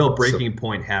the real breaking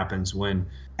point happens when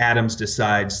Adams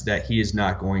decides that he is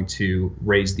not going to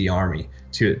raise the army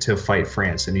to fight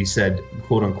France. And he said,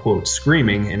 quote unquote,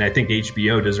 screaming, and I think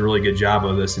HBO does a really good job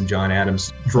of this, and John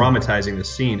Adams dramatizing the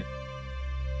scene,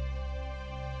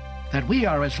 that we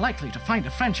are as likely to find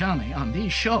a French army on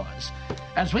these shores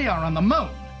as we are on the moon.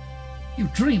 You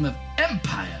dream of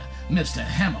empire, Mr.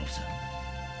 Hamilton.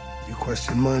 You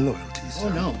question my loyalty, sir? Oh,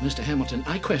 no, Mr. Hamilton,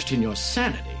 I question your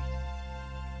sanity.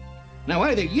 Now,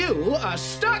 either you are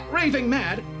stark raving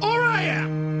mad, or I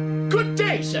am. Good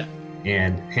day, sir.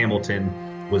 And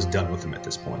Hamilton was done with him at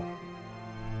this point.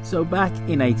 So back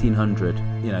in 1800,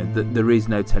 there is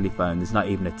no telephone, there's not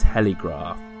even a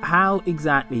telegraph. How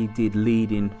exactly did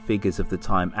leading figures of the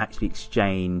time actually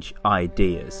exchange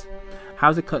ideas?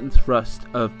 How's the cut and thrust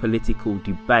of political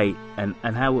debate and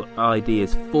how were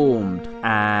ideas formed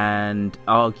and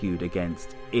argued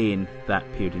against in that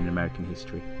period in American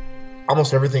history?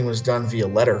 Almost everything was done via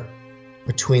letter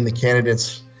between the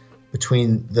candidates,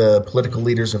 between the political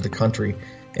leaders of the country.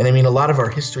 And I mean, a lot of our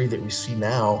history that we see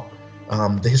now,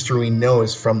 the history we know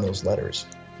is from those letters.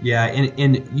 Yeah,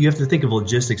 and you have to think of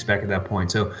logistics back at that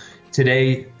point. So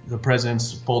today, the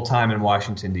president's full-time in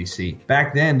Washington, D.C.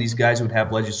 Back then, these guys would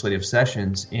have legislative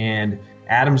sessions, and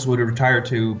Adams would retire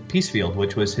to Peacefield,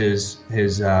 which was his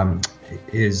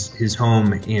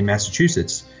home in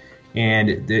Massachusetts.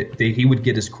 And he would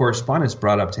get his correspondence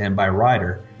brought up to him by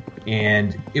Ryder.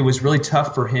 And it was really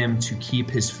tough for him to keep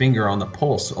his finger on the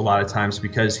pulse a lot of times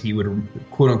because he would,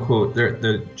 quote unquote,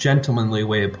 the gentlemanly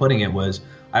way of putting it was,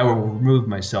 I will remove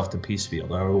myself to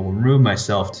Peacefield. I will remove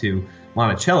myself to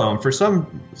Monticello. And for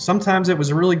sometimes it was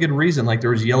a really good reason, like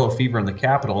there was yellow fever in the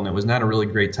Capitol and it was not a really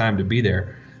great time to be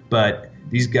there. But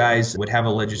these guys would have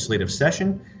a legislative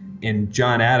session. And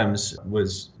John Adams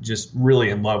was just really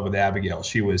in love with Abigail.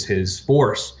 She was his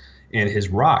force and his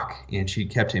rock, and she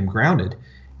kept him grounded.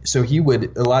 So he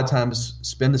would a lot of times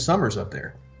spend the summers up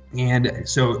there. And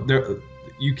so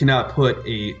you cannot put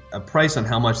a price on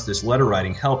how much this letter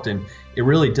writing helped, and it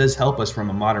really does help us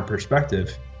from a modern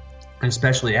perspective, and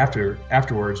especially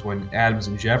afterwards when Adams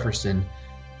and Jefferson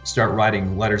start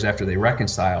writing letters after they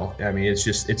reconcile. I mean,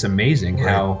 it's amazing right.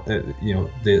 How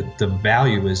the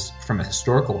value is from a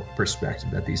historical perspective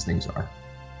that these things are.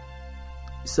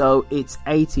 So it's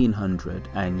 1800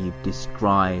 and you've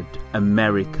described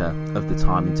America of the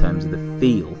time in terms of the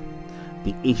feel,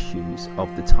 the issues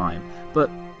of the time.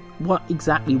 But what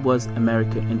exactly was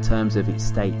America in terms of its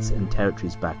states and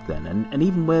territories back then? And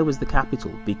even where was the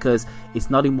capital? Because it's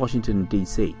not in Washington,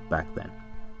 D.C. back then.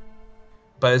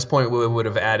 By this point, we would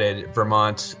have added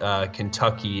Vermont,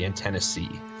 Kentucky, and Tennessee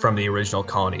from the original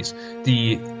colonies.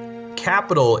 The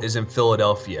capital is in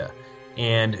Philadelphia,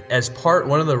 and as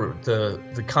one of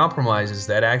the compromises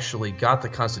that actually got the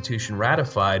Constitution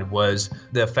ratified was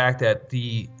the fact that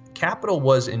the capital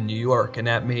was in New York, and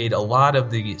that made a lot of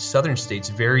the southern states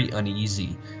very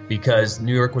uneasy because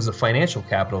New York was the financial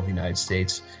capital of the United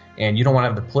States. and you don't want to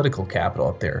have the political capital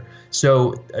up there.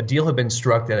 So a deal had been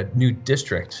struck that a new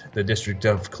district, the District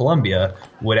of Columbia,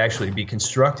 would actually be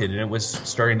constructed, and it was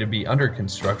starting to be under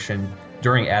construction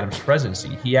during Adams'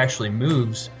 presidency. He actually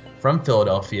moves from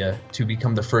Philadelphia to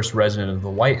become the first resident of the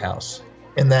White House.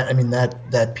 And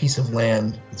that piece of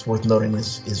land, it's worth noting,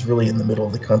 is really in the middle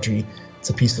of the country. It's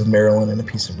a piece of Maryland and a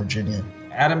piece of Virginia.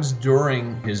 Adams,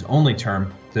 during his only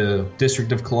term, the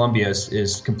District of Columbia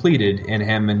is completed, and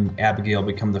him and Abigail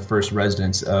become the first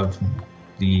residents of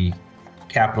the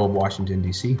capital of Washington,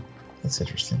 D.C. That's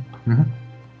interesting. Mm-hmm.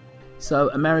 So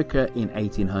America in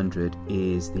 1800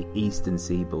 is the eastern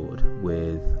seaboard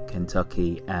with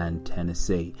Kentucky and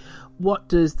Tennessee. What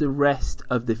does the rest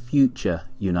of the future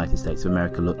United States of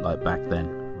America look like back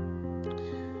then?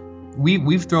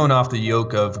 We've thrown off the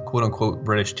yoke of quote-unquote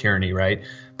British tyranny, right?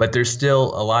 But there's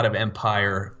still a lot of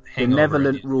empire hangover.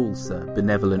 Benevolent rule, sir.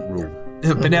 Benevolent rule.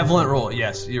 Benevolent rule,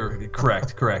 yes. You're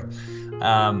correct.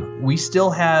 We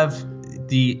still have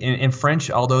in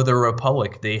French, although they're a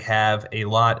republic, they have a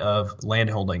lot of land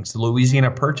holdings. The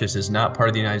Louisiana Purchase is not part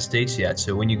of the United States yet.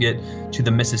 So when you get to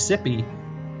the Mississippi,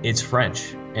 it's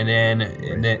French. And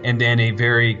then a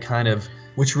very kind of...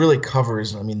 Which really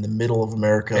covers, the middle of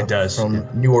America. It does. From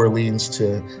New Orleans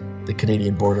to the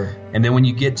Canadian border. And then when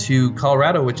you get to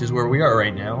Colorado, which is where we are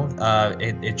right now,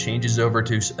 it changes over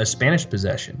to a Spanish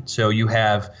possession. So you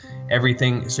have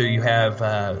everything. So you have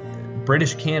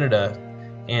British Canada,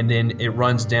 and then it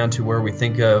runs down to where we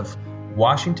think of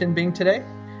Washington being today.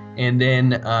 And then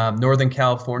Northern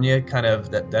California, kind of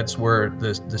that's where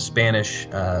the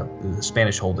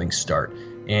Spanish holdings start.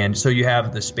 And so you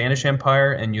have the Spanish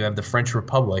Empire and you have the French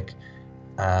Republic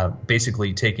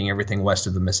basically taking everything west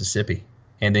of the Mississippi.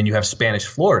 And then you have Spanish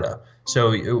Florida.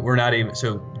 So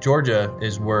Georgia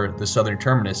is where the southern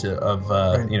terminus of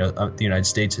the United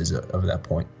States is of that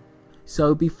point.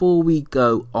 So before we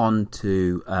go on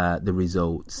to the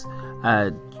results,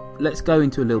 let's go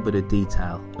into a little bit of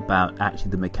detail about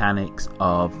actually the mechanics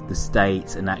of the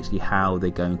states and actually how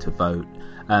they're going to vote.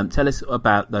 Tell us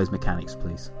about those mechanics,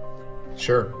 please.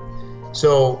 Sure.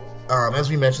 So, as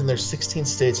we mentioned, there's 16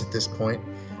 states at this point.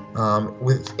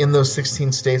 Within those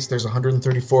 16 states, there's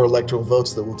 134 electoral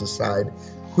votes that will decide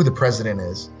who the president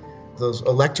is. Those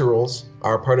electorals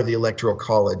are part of the Electoral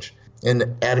College.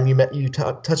 And Adam, you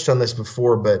touched on this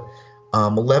before, but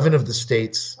 11 of the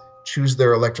states choose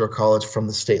their Electoral College from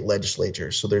the state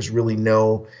legislature. So there's really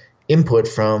no input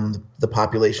from the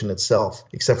population itself,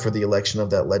 except for the election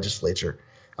of that legislature.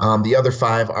 The other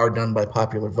 5 are done by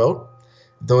popular vote.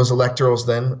 Those electorals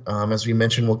then, as we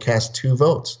mentioned, will cast 2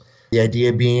 votes. The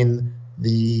idea being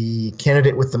the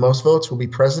candidate with the most votes will be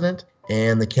president,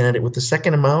 and the candidate with the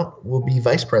second amount will be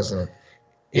vice president.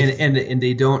 And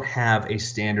they don't have a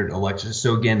standard election.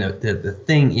 So again, the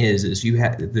thing is you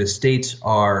have the states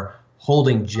are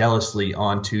holding jealously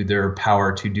onto their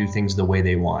power to do things the way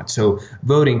they want. So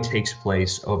voting takes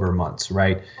place over months,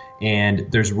 right?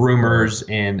 And there's rumors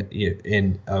and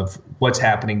of what's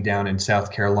happening down in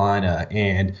South Carolina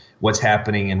and what's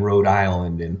happening in Rhode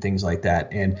Island and things like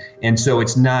that. And so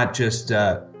it's not just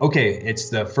it's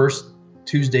the first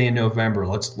Tuesday in November.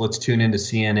 Let's tune into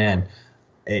CNN.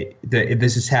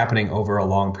 This is happening over a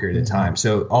long period of time.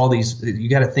 So all these, you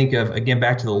got to think of, again,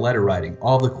 back to the letter writing,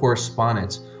 all the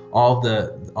correspondence, all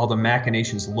the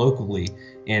machinations locally,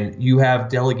 and you have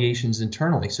delegations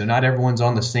internally. So not everyone's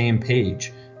on the same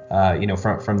page,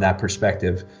 from that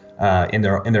perspective, in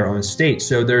their own state.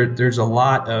 So there's a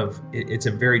lot of, it's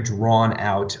a very drawn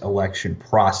out election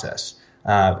process.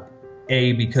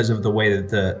 A, because of the way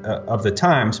that of the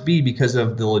times, B, because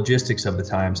of the logistics of the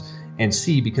times, and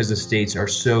C, because the states are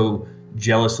so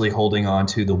jealously holding on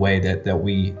to the way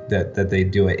that they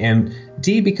do it, and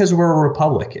D, because we're a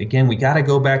republic. Again, we got to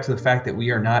go back to the fact that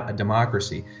we are not a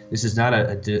democracy. This is not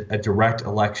a direct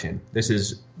election. This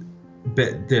is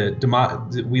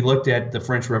we looked at the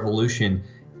French Revolution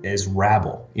as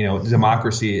rabble,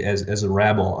 democracy as a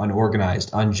rabble, unorganized,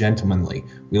 ungentlemanly.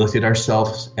 We looked at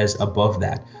ourselves as above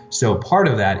that. So part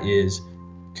of that is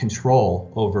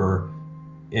control over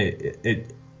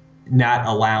it not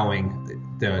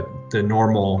allowing the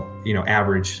normal,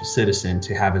 average citizen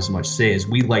to have as much say as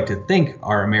we like to think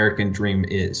our American dream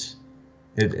is.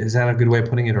 Is that a good way of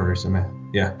putting it, or is it?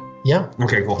 Yeah. Yeah.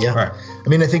 Okay, cool. Yeah. All right.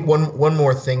 I think one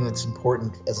more thing that's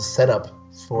important as a setup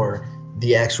for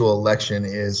the actual election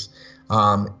is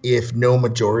if no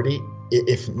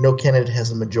candidate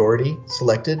has a majority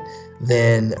selected,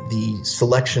 then the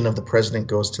selection of the president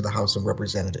goes to the House of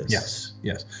Representatives.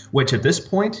 Yes. Which at this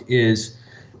point is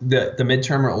the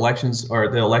midterm elections, or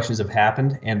the elections have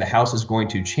happened, and the House is going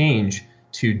to change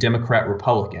to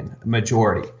Democrat-Republican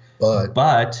majority.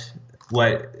 But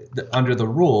what under the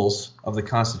rules of the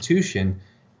Constitution,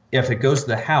 if it goes to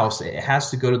the House, it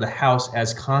has to go to the House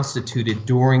as constituted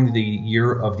during the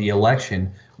year of the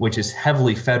election, which is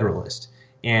heavily Federalist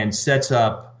and sets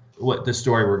up what the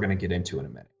story we're going to get into in a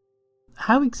minute.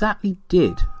 How exactly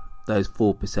did those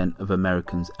 4% of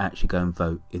Americans actually go and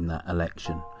vote in that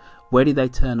election? Where did they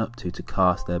turn up to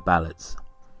cast their ballots?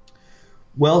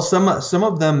 Well, some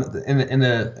of them in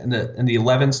the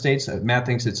 11 states. Matt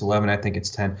thinks it's 11. I think it's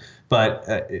 10. But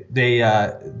they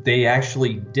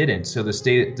actually didn't. So the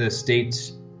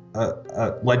state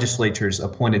legislatures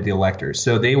appointed the electors.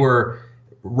 So they were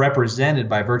represented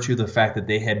by virtue of the fact that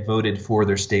they had voted for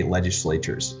their state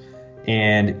legislatures.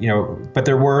 And but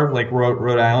there were, like,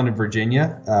 Rhode Island and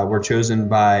Virginia were chosen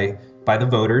by the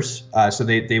voters, so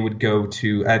they would go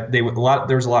to there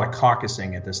was a lot of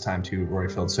caucusing at this time too,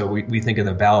 Royfield. So we think of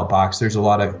the ballot box. There's a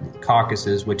lot of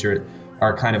caucuses, which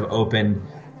are kind of open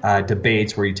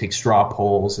debates where you take straw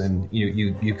polls and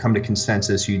you come to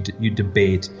consensus. You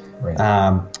debate,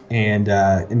 right. And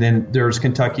then there's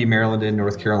Kentucky, Maryland, and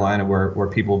North Carolina where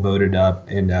people voted up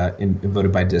and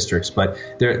voted by districts. But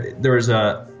there was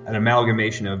an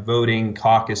amalgamation of voting,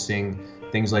 caucusing,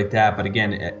 things like that. But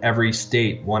again, every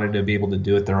state wanted to be able to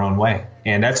do it their own way.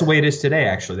 And that's the way it is today,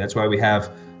 actually. That's why we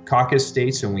have caucus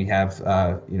states and we have,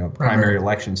 primary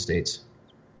election states.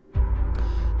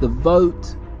 The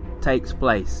vote takes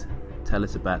place. Tell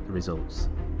us about the results.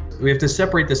 We have to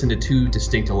separate this into two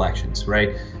distinct elections,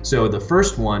 right? So the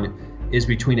first one is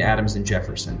between Adams and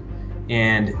Jefferson.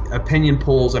 And opinion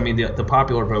polls, I mean, the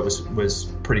popular vote was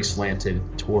pretty slanted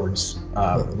towards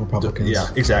Republicans. Yeah,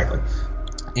 exactly.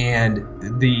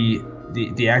 And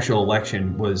the actual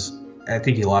election was, I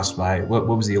think he lost by, what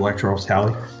was the electoral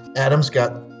tally? Adams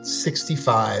got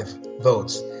 65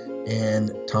 votes,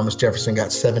 and Thomas Jefferson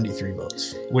got 73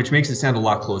 votes. Which makes it sound a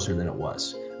lot closer than it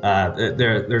was.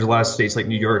 There's a lot of states like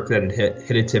New York that had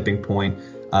hit a tipping point.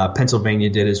 Pennsylvania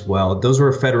did as well. Those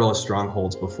were Federalist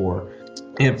strongholds before.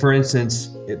 And for instance,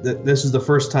 this is the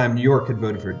first time New York had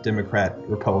voted for Democrat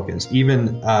Republicans.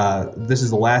 Even this is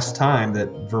the last time that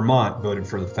Vermont voted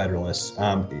for the Federalists.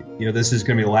 This is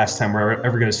going to be the last time we're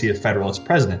ever going to see a Federalist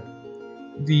president.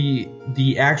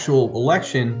 The actual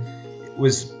election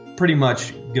was pretty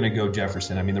much going to go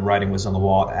Jefferson. I mean, the writing was on the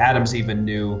wall. Adams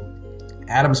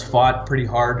fought pretty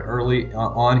hard early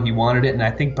on. He wanted it, and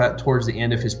I think towards the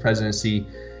end of his presidency,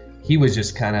 he was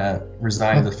just kind of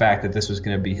resigned to the fact that this was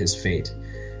going to be his fate.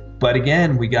 But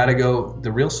again, we got to go.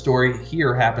 The real story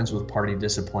here happens with party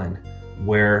discipline,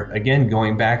 where, again,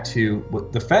 going back to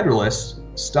what the Federalists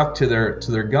stuck to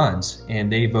their guns,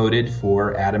 and they voted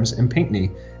for Adams and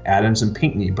Pinckney.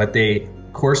 But they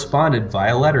corresponded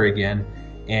via letter again,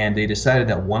 and they decided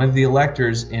that one of the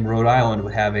electors in Rhode Island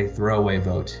would have a throwaway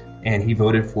vote, and he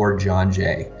voted for John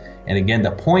Jay. And again, the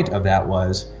point of that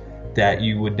was that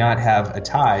you would not have a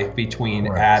tie between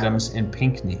Adams and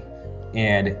Pinckney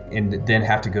and then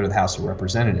have to go to the House of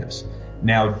Representatives.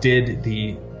 Now, did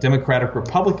the Democratic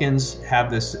Republicans have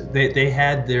this? They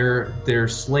had their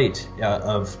slate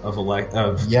their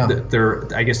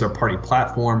party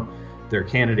platform. Their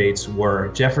candidates were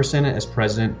Jefferson as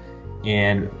president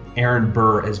and Aaron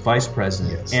Burr as vice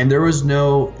president. Yes. And there was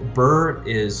no, Burr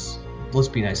is, let's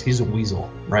be nice, he's a weasel,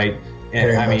 right?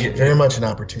 And very much an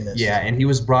opportunist. Yeah, and he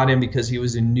was brought in because he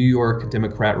was a New York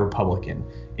Democrat Republican,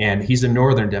 and he's a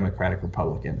Northern Democratic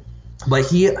Republican. But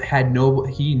he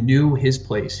knew his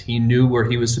place. He knew where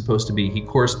he was supposed to be. He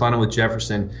corresponded with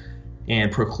Jefferson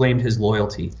and proclaimed his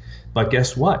loyalty. But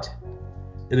guess what?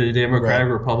 The Democratic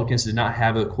Republicans did not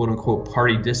have a quote-unquote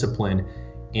party discipline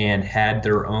and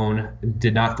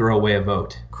did not throw away a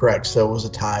vote. Correct, so it was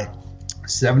a tie.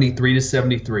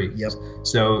 73-73. Yep.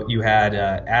 So you had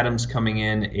Adams coming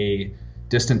in a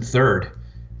distant third,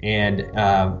 and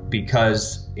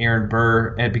because Aaron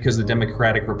Burr and because the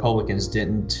Democratic Republicans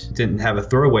didn't have a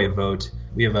throwaway vote,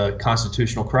 we have a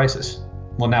constitutional crisis.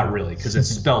 Well, not really, because it's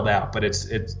spelled out, but it's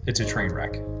a train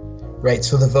wreck. Right.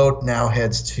 So the vote now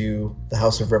heads to the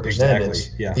House of Representatives.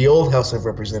 Exactly. Yeah. The old House of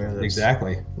Representatives.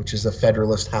 Exactly. Which is a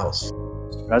Federalist House.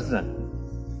 Mr.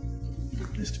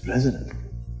 President.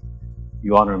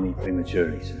 You honor me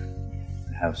prematurely, sir.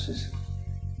 The House is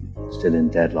still in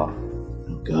deadlock.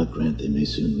 Oh, God grant they may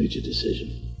soon reach a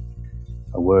decision.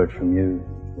 A word from you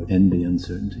would end the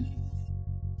uncertainty.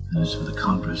 And as for the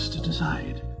Congress to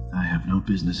decide, I have no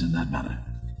business in that matter.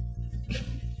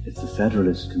 If the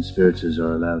Federalist conspirators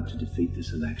are allowed to defeat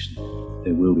this election,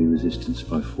 there will be resistance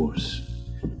by force,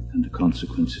 and the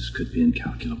consequences could be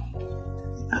incalculable.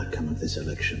 The outcome of this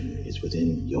election is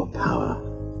within your power.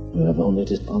 You have only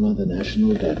to honor the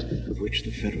national debt of which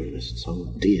the Federalists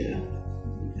hold dear,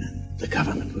 and the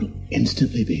government will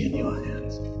instantly be in your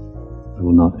hands. I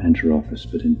will not enter office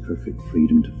but in perfect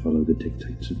freedom to follow the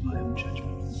dictates of my own judgment.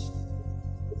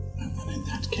 And then in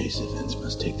that case, events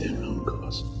must take their own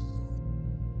course.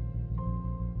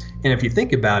 And if you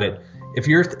think about it, if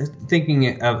you're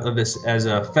thinking of this as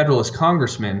a Federalist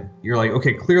congressman, you're like,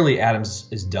 okay, clearly Adams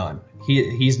is done.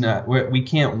 He's not. We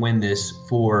can't win this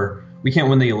we can't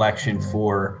win the election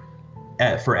for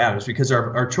Adams, because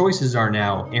our choices are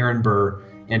now Aaron Burr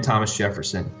and Thomas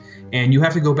Jefferson. And you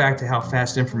have to go back to how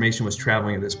fast information was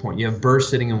traveling at this point. You have Burr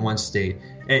sitting in one state,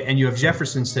 and you have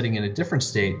Jefferson sitting in a different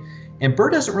state. And Burr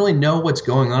doesn't really know what's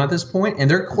going on at this point, and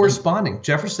they're corresponding.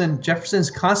 Jefferson's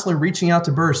constantly reaching out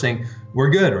to Burr saying,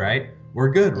 "We're good, right? We're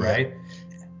good, right?"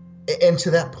 And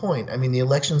to that point, I mean, the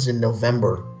election's in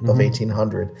November of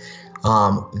 1800.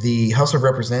 The House of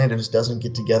Representatives doesn't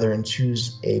get together and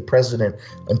choose a president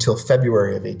until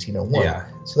February of 1801. Yeah.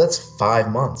 So that's 5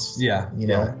 months. Yeah. You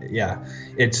know? Yeah.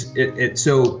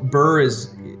 So Burr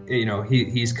is,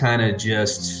 he's kind of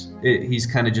just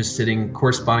sitting,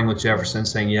 corresponding with Jefferson,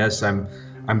 saying, yes,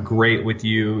 I'm great with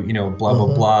you, blah,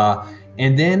 blah, blah.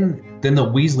 And then the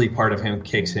Weasley part of him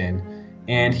kicks in.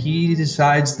 And he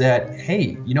decides that,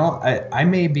 hey, I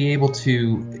may be able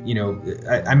to,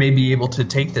 I may be able to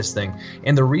take this thing.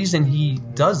 And the reason he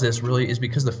does this really is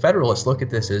because the Federalists look at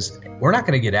this as, we're not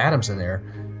going to get Adams in there,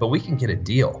 but we can get a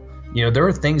deal. There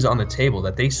were things on the table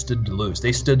that they stood to lose.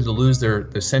 They stood to lose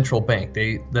the central bank,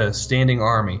 the standing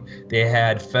army. They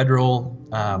had federal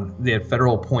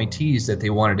appointees that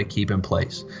they wanted to keep in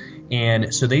place.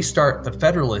 And so the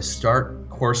Federalists start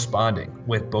corresponding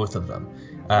with both of them.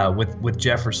 With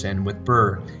Jefferson, with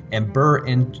Burr, and Burr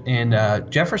and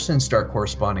Jefferson start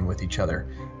corresponding with each other,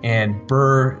 and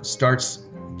Burr starts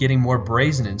getting more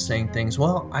brazen and saying things.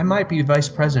 Well, I might be vice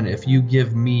president if you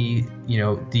give me,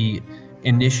 the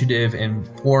initiative in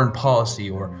foreign policy,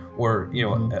 or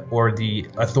the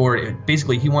authority.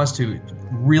 Basically, he wants to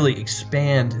really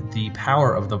expand the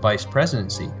power of the vice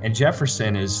presidency. And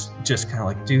Jefferson is just kind of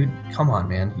like, dude, come on,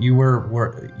 man, you were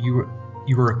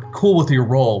cool with your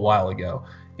role a while ago.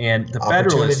 And the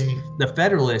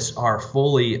Federalists are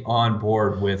fully on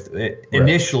board with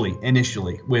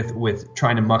initially with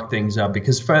trying to muck things up,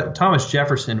 because Thomas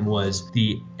Jefferson was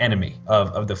the enemy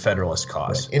of the Federalist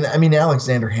cause. Right. And I mean,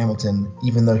 Alexander Hamilton,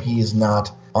 even though he is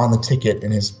not on the ticket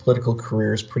and his political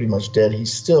career is pretty much dead,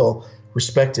 he's still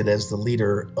respected as the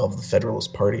leader of the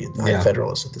Federalist Party, the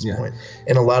Federalists at this point.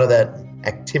 And a lot of that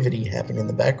activity happening in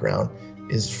the background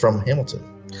is from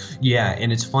Hamilton. Yeah,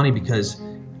 and it's funny because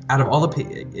out of all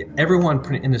everyone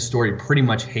in the story pretty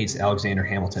much hates Alexander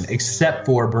Hamilton except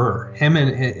for Burr. Him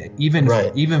and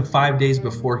even 5 days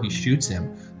before he shoots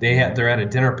him, they're at a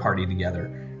dinner party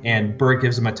together, and Burr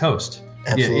gives him a toast.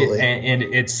 Absolutely, and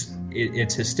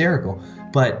it's hysterical.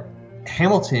 But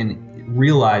Hamilton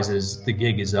realizes the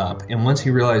gig is up, and once he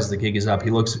realizes the gig is up,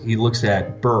 he looks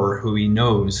at Burr, who he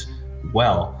knows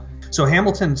well. So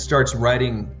Hamilton starts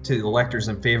writing to the electors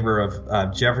in favor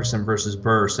of Jefferson versus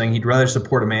Burr, saying he'd rather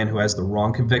support a man who has the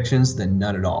wrong convictions than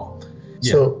none at all.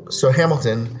 Yeah. So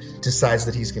Hamilton decides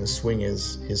that he's going to swing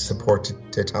his support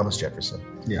to Thomas Jefferson.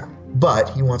 Yeah. But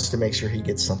he wants to make sure he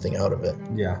gets something out of it.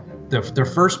 Yeah. Their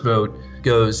first vote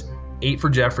goes 8 for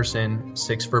Jefferson,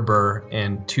 6 for Burr,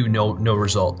 and 2 no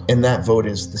result. And that vote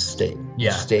is the state.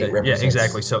 Yeah. The state represents. Yeah,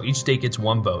 exactly. So each state gets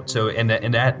 1 vote. So and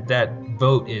that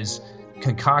vote is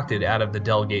concocted out of the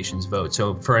delegation's vote.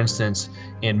 So, for instance,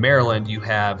 in Maryland, you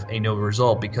have a no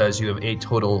result because you have 8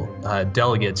 total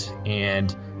delegates,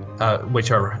 and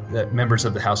which are members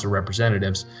of the House of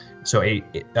Representatives. So,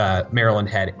 Maryland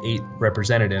had 8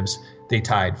 representatives. They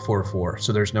tied 4-4.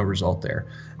 So there's no result there,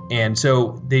 and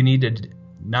so they needed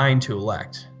 9 to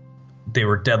elect. They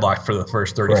were deadlocked for the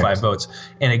first 35 votes.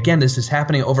 And again, this is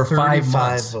happening over 5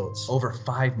 months. Votes. Over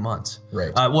 5 months.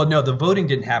 Right. Well, no, the voting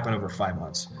didn't happen over 5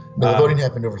 months. No, the voting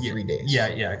happened over 3 days.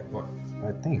 Yeah. Well,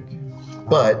 I think.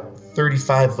 But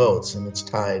 35 votes, and it's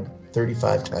tied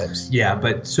 35 times. Yeah,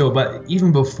 but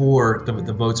even before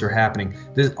the votes are happening,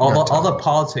 all the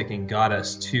politicking got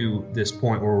us to this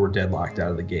point where we're deadlocked out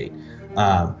of the gate.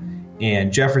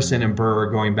 And Jefferson and Burr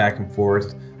are going back and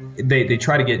forth. They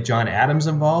try to get John Adams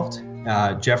involved.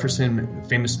 Jefferson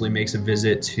famously makes a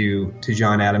visit to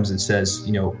John Adams and says,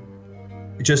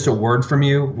 just a word from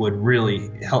you would really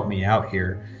help me out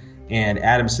here. And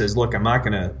Adams says, look, I'm not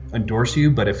going to endorse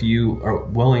you, but if you are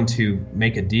willing to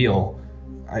make a deal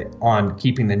on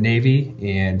keeping the Navy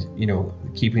and,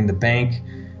 keeping the bank,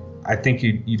 I think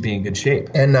you'd be in good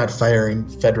shape. And not firing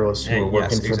Federalists who are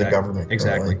working for the government.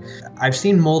 Exactly. I've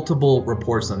seen multiple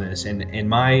reports on this, and in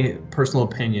my personal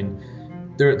opinion,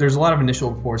 there's a lot of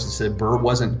initial reports that said Burr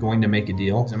wasn't going to make a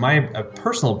deal. And my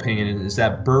personal opinion is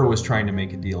that Burr was trying to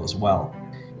make a deal as well.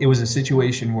 it was a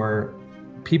situation where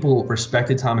people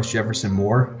respected Thomas Jefferson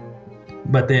more,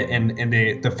 but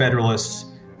the Federalist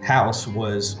House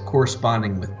was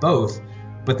corresponding with both,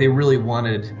 but they really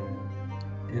wanted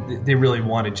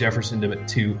Jefferson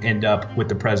to end up with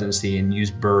the presidency and use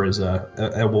Burr as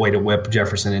a way to whip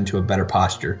Jefferson into a better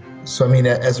posture. So, I mean,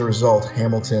 as a result,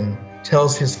 Hamilton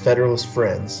tells his Federalist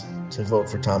friends to vote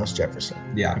for Thomas Jefferson.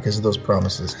 Yeah. Because of those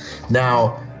promises.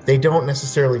 Now, they don't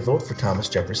necessarily vote for Thomas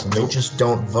Jefferson. They just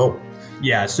don't vote.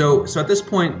 Yeah, so at this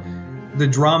point, the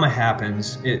drama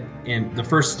happens, and the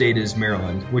first state is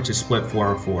Maryland, which is split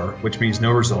 4-4, which means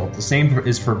no result. The same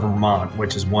is for Vermont,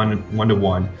 which is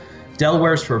 1-1.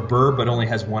 Delaware's for Burr, but only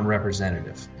has one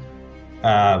representative.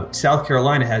 South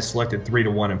Carolina has selected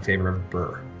 3-1 in favor of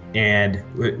Burr. And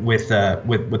with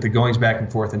the goings back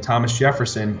and forth, and Thomas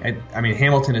Jefferson,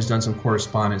 Hamilton has done some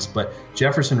correspondence, but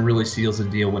Jefferson really seals the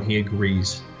deal when he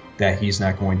agrees that he's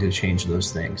not going to change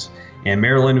those things. And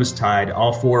Maryland was tied.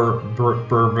 All 4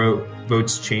 Burr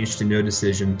votes changed to no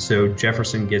decision, so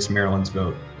Jefferson gets Maryland's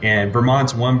vote. And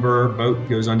Vermont's 1 Burr vote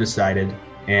goes undecided,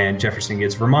 and Jefferson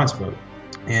gets Vermont's vote.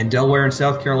 And Delaware and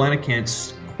South Carolina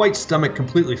can't quite stomach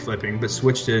completely flipping, but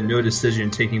switch to no decision,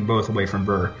 taking both away from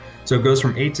Burr. So it goes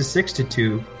from 8-6 to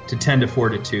 2 to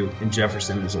 10-4 to 2, and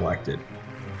Jefferson is elected.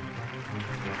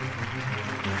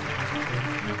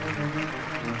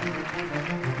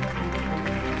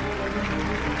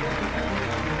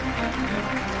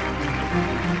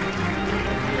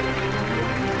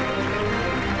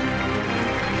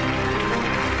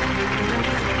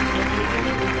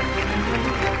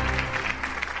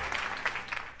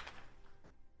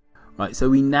 Right, so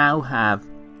we now have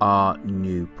our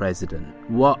new president.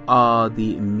 What are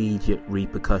the immediate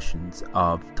repercussions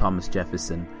of Thomas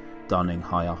Jefferson donning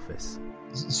high office?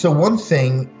 So one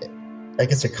thing, I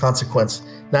guess a consequence,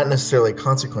 not necessarily a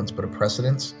consequence, but a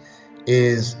precedence,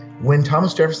 is when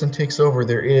Thomas Jefferson takes over,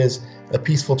 there is a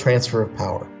peaceful transfer of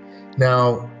power.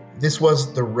 Now, this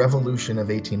was the revolution of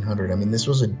 1800. I mean, this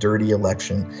was a dirty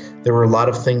election. There were a lot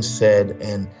of things said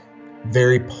and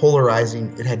very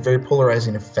polarizing. It had very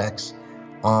polarizing effects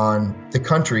on the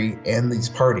country and these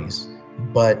parties.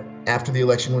 But after the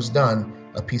election was done,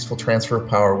 a peaceful transfer of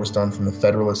power was done from the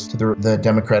Federalists to the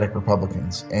Democratic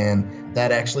Republicans. And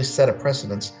that actually set a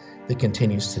precedence that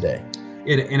continues today.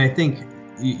 And I think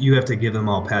you have to give them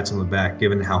all pats on the back,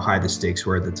 given how high the stakes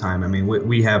were at the time. I mean,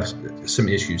 we have some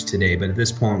issues today, but at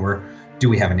this point, do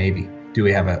we have a Navy? Do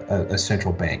we have a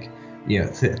central bank?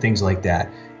 Things like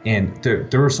that. And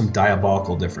there were some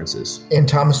diabolical differences. And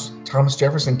Thomas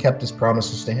Jefferson kept his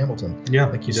promises to Hamilton. Yeah,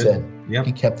 like you said. Yeah.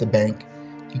 He kept the bank.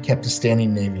 He kept a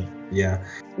standing Navy. Yeah.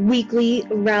 Weekly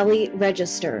Rally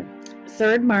Register,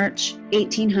 3rd March,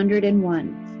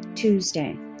 1801,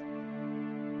 Tuesday.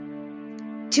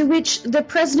 To which the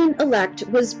President-elect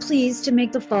was pleased to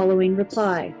make the following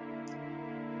reply.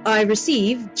 I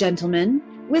receive, gentlemen,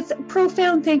 with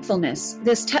profound thankfulness,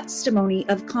 this testimony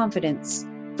of confidence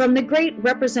from the great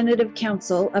representative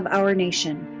council of our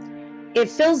nation. It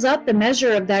fills up the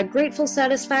measure of that grateful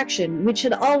satisfaction which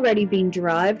had already been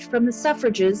derived from the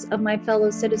suffrages of my fellow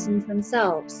citizens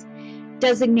themselves,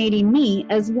 designating me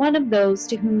as one of those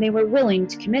to whom they were willing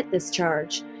to commit this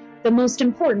charge, the most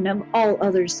important of all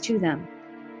others to them.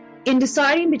 In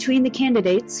deciding between the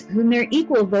candidates whom their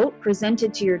equal vote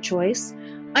presented to your choice,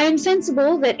 I am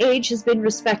sensible that age has been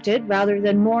respected rather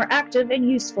than more active and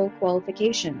useful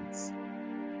qualifications.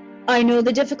 I know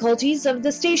the difficulties of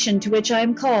the station to which I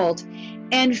am called,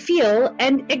 and feel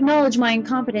and acknowledge my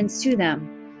incompetence to them.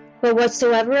 But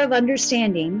whatsoever of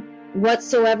understanding,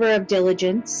 whatsoever of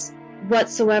diligence,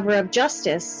 whatsoever of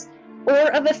justice,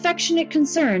 or of affectionate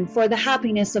concern for the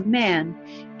happiness of man,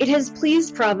 it has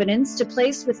pleased Providence to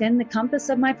place within the compass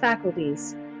of my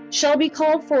faculties, shall be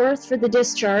called forth for the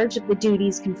discharge of the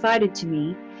duties confided to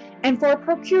me, and for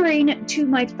procuring to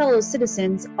my fellow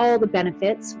citizens all the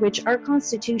benefits which our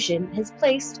Constitution has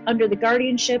placed under the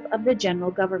guardianship of the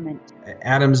general government.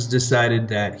 Adams decided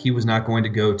that he was not going to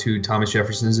go to Thomas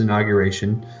Jefferson's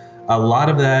inauguration. A lot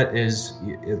of that is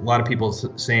a lot of people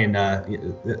saying a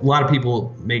lot of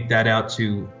people make that out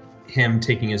to him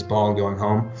taking his ball and going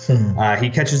home.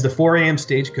 He catches the 4 a.m.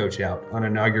 stagecoach out on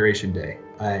inauguration day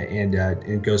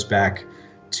and goes back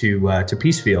to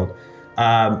Peacefield.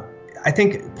 I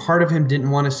think part of him didn't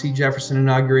want to see Jefferson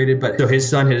inaugurated, but so his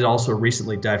son had also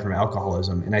recently died from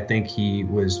alcoholism, and I think he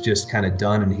was just kind of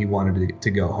done and he wanted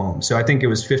to go home. So I think it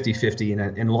was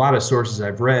 50-50, and a lot of sources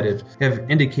I've read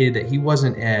have indicated that he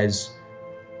wasn't as,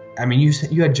 I mean,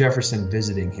 you had Jefferson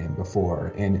visiting him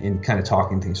before and kind of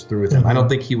talking things through with him. I don't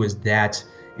think he was that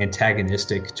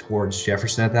antagonistic towards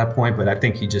Jefferson at that point, but I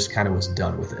think he just kind of was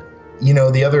done with it.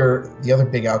 The other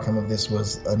big outcome of this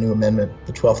was a new amendment,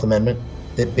 the 12th Amendment,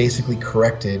 that basically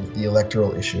corrected the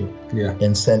electoral issue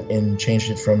and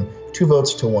changed it from 2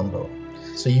 votes to 1 vote.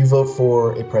 So you vote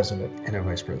for a president and a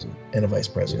vice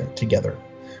president together.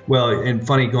 Well, and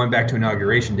funny, going back to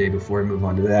Inauguration Day before we move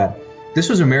on to that, this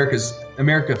was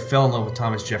America fell in love with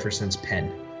Thomas Jefferson's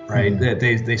pen, right?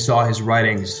 Mm-hmm. They saw his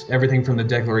writings, everything from the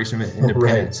Declaration of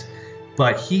Independence. Right.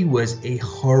 But he was a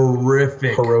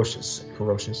ferocious.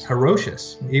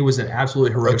 He was an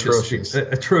absolutely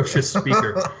atrocious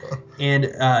speaker.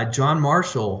 And John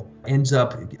Marshall ends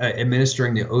up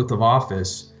administering the oath of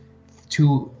office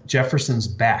to Jefferson's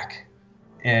back.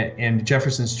 And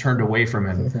Jefferson's turned away from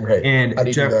him. Right. And how do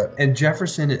you do that? And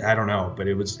Jefferson, I don't know, but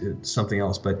it's something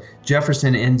else. But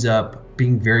Jefferson ends up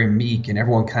being very meek, and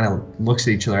everyone kind of looks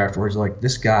at each other afterwards like,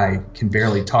 this guy can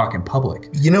barely talk in public.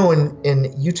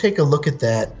 And you take a look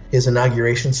at his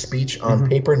inauguration speech on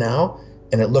paper now,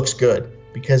 and it looks good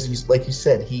because he's, like you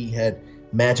said, he had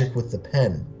magic with the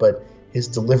pen, but his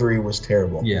delivery was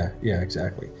terrible. Yeah,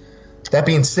 exactly. That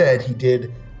being said, he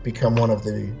did become one of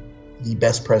the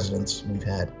best presidents we've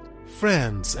had.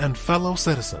 Friends and fellow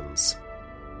citizens,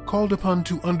 called upon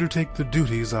to undertake the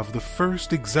duties of the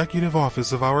first executive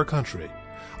office of our country,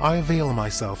 I avail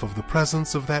myself of the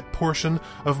presence of that portion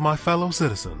of my fellow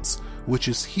citizens which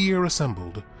is here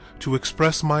assembled to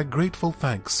express my grateful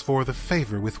thanks for the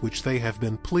favor with which they have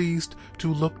been pleased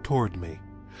to look toward me,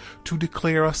 to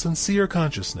declare a sincere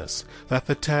consciousness that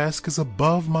the task is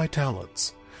above my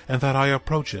talents, and that I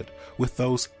approach it with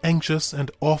those anxious and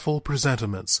awful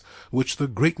presentiments which the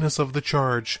greatness of the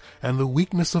charge and the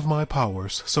weakness of my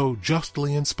powers so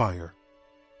justly inspire.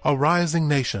 A rising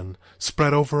nation,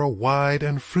 spread over a wide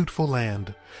and fruitful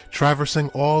land, traversing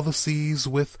all the seas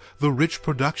with the rich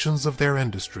productions of their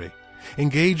industry,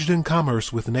 engaged in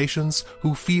commerce with nations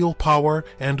who feel power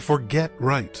and forget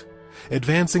right,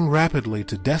 advancing rapidly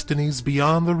to destinies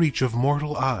beyond the reach of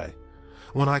mortal eye.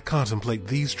 When I contemplate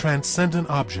these transcendent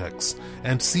objects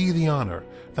and see the honor,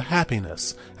 the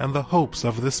happiness, and the hopes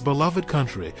of this beloved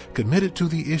country committed to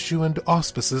the issue and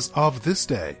auspices of this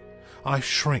day, I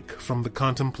shrink from the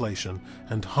contemplation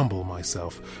and humble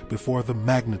myself before the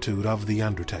magnitude of the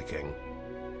undertaking.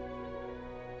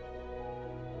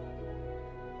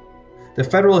 The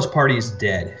Federalist Party is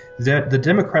dead. The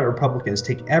Democrat Republicans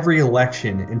take every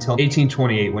election until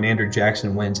 1828 when Andrew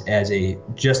Jackson wins as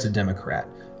just a Democrat.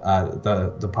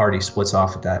 The party splits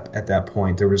off at that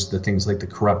point. There was the things like the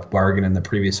corrupt bargain in the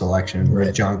previous election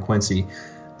with John Quincy.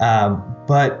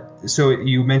 But so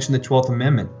you mentioned the 12th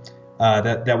Amendment.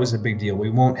 That was a big deal. We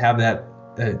won't have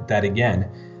that again.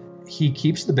 He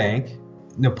keeps the bank.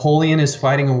 Napoleon is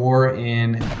fighting a war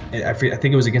I think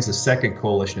it was against the Second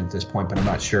Coalition at this point, but I'm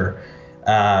not sure.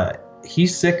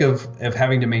 He's sick of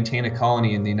having to maintain a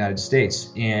colony in the United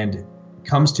States and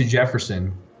comes to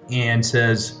Jefferson and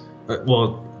says,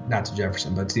 not to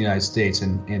Jefferson, but to the United States,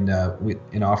 and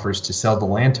offers to sell the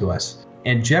land to us.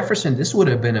 And Jefferson, this would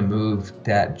have been a move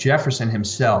that Jefferson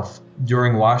himself,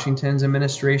 during Washington's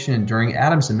administration and during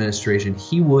Adams' administration,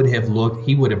 he would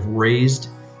have raised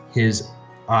his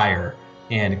ire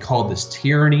and called this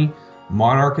tyranny,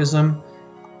 monarchism.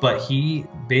 But he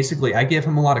basically, I give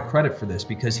him a lot of credit for this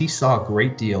because he saw a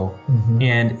great deal,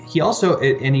 and he also,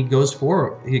 and he goes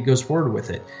forward with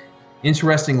it.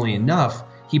 Interestingly enough,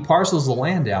 he parcels the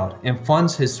land out and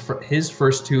funds his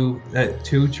first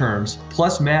two terms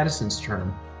plus Madison's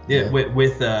term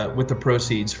with the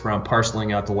proceeds from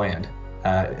parceling out the land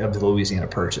of the Louisiana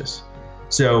Purchase.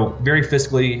 So very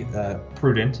fiscally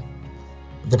prudent.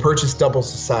 The purchase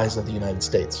doubles the size of the United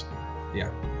States. Yeah.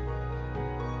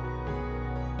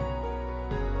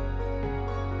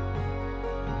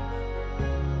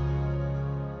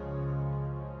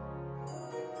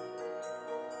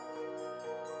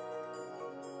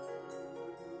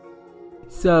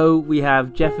 So we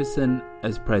have Jefferson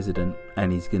as president,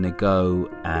 and he's going to go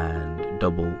and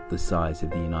double the size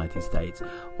of the United States.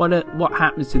 What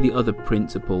happens to the other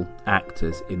principal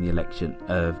actors in the election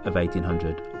of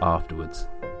 1800 afterwards?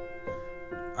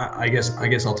 I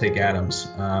guess I'll take Adams.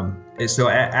 So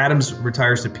Adams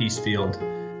retires to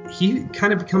Peacefield. He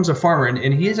kind of becomes a farmer,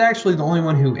 and he is actually the only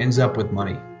one who ends up with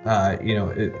money.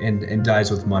 And dies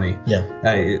with money. Yeah.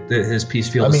 His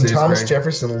Peacefield. I mean, Thomas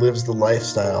Jefferson lives the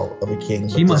lifestyle of a king.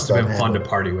 He must have been fun to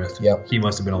party with. Yep. He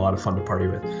must have been a lot of fun to party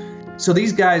with. So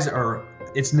these guys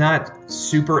it's not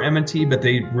super M&T, but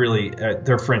they really,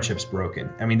 their friendship's broken.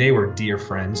 I mean, they were dear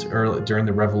friends during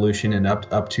the Revolution and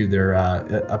up to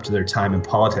their time in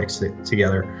politics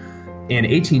together. In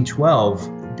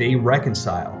 1812, they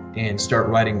reconcile and start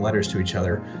writing letters to each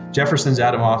other. Jefferson's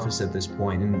out of office at this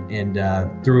point,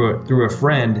 and through a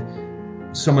friend,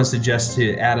 someone suggests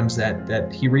to Adams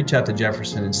that he reach out to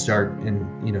Jefferson and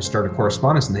start a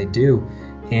correspondence, and they do.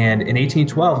 And in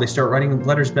 1812, they start writing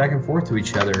letters back and forth to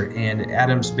each other. And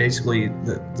Adams basically,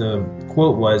 the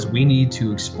quote was, "We need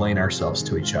to explain ourselves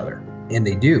to each other," and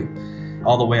they do,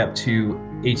 all the way up to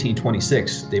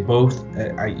 1826. They both,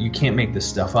 you can't make this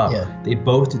stuff up. Yeah. They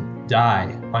both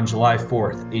die on July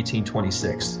 4th,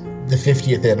 1826. The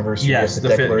 50th anniversary of the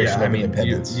Declaration of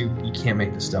Independence. You can't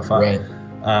make this stuff up. Right.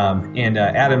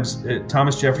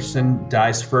 Thomas Jefferson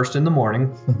dies first in the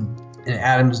morning, and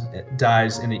Adams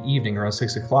dies in the evening around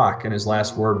 6 o'clock. And his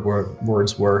last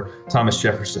words were, "Thomas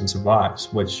Jefferson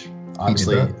survives," which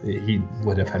obviously he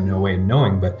would have had no way of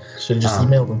knowing, but should have just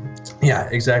emailed him. Yeah,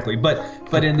 exactly. But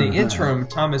in the interim,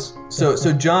 John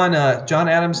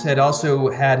Adams had also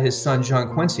had his son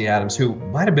John Quincy Adams, who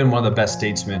might have been one of the best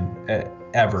statesmen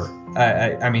ever.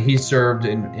 I mean, he served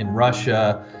in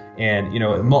Russia and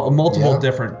multiple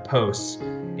different posts,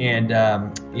 and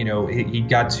he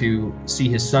got to see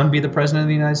his son be the president of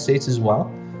the United States as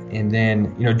well. And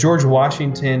then George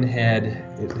Washington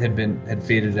had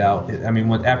faded out. I mean,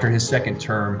 after his second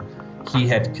term, he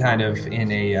had kind of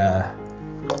in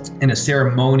a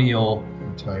ceremonial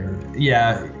retired.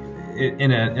 Yeah,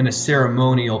 in a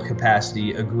ceremonial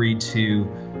capacity, agreed to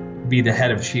be the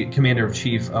head of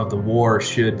commander-in-chief of the war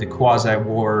should the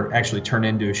quasi-war actually turn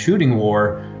into a shooting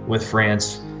war with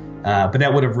France. But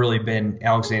that would have really been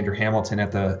Alexander Hamilton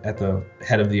at the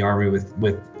head of the army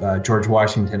with George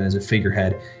Washington as a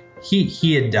figurehead.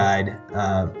 He had died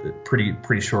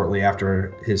pretty shortly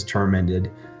after his term ended.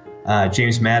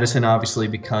 James Madison obviously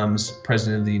becomes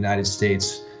president of the United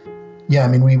States. Yeah, I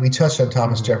mean we touched on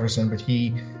Thomas Jefferson, but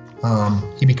he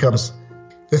becomes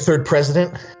the third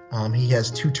president. He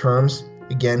has 2 terms.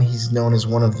 Again, he's known as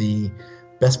one of the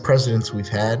best presidents we've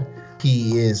had.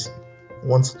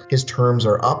 Once his terms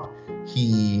are up,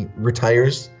 he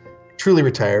truly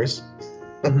retires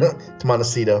to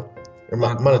Montecito. Or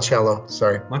Monticello,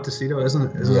 sorry. Montecito,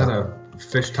 isn't that a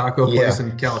fish taco place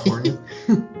in California?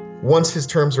 Once his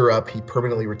terms are up, he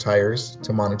permanently retires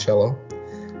to Monticello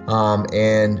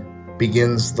and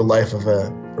begins the life of a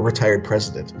retired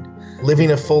president.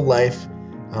 Living a full life,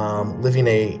 living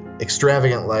a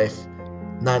extravagant life,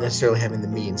 not necessarily having the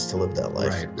means to live that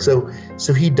life. Right.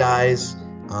 So he dies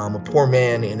a poor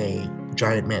man in a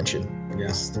giant mansion. Yeah.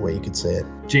 Is the way you could say it.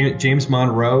 James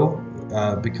Monroe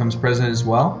becomes president as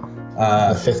well.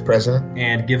 The 5th president.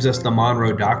 And gives us the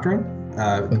Monroe Doctrine.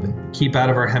 Keep out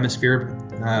of our hemisphere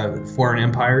foreign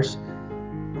empires.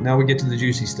 Now we get to the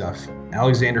juicy stuff.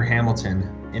 Alexander Hamilton.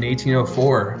 In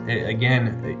 1804,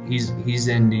 again, he's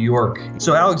in New York.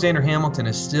 So Alexander Hamilton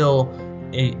is still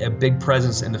a big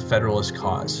presence in the Federalist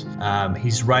cause.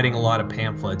 He's writing a lot of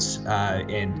pamphlets,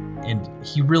 and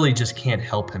he really just can't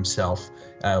help himself.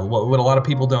 What a lot of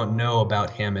people don't know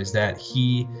about him is that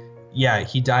he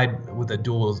died with a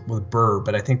duel with Burr,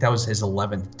 but I think that was his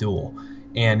 11th duel.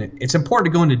 And it's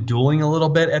important to go into dueling a little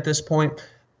bit at this point.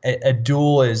 A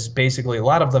duel is basically, a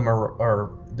lot of them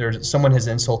are there's someone has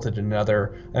insulted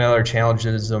another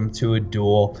challenges them to a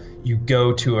duel. You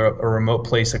go to a remote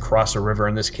place across a river.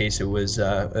 In this case, it was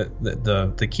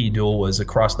the key duel was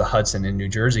across the Hudson in New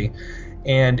Jersey,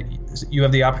 and you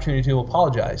have the opportunity to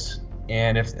apologize.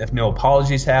 And if no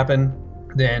apologies happen,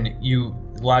 then a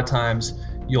lot of times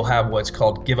you'll have what's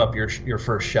called give up your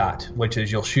first shot, which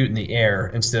is you'll shoot in the air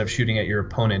instead of shooting at your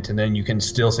opponent, and then you can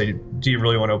still say, do you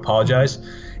really want to apologize?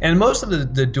 And most of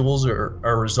the duels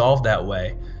are resolved that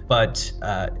way. But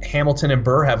Hamilton and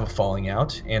Burr have a falling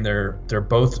out, and they're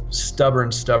both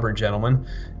stubborn gentlemen.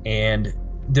 And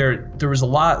there's a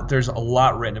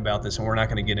lot written about this, and we're not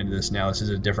going to get into this now. This is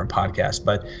a different podcast,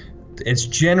 but it's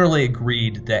generally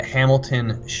agreed that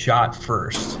Hamilton shot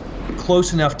first,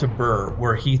 close enough to Burr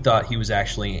where he thought he was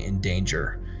actually in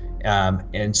danger.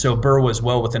 And so Burr was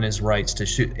well within his rights to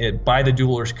shoot it by the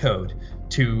dueler's code.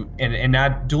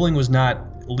 Dueling was not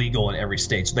legal in every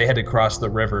state, so they had to cross the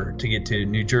river to get to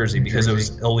New Jersey because it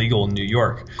was illegal in New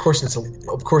York. Of course,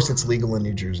 it's legal in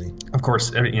New Jersey. Of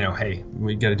course, hey,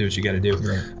 we got to do what you got to do.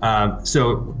 Right.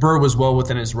 So Burr was well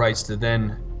within his rights to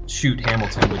then shoot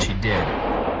Hamilton, which he did,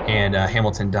 and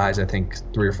Hamilton dies, I think,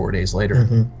 3 or 4 days later.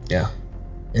 Mm-hmm. Yeah.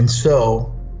 And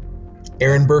so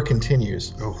Aaron Burr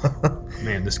continues. Oh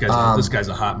man, this guy's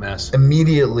a hot mess.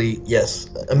 Immediately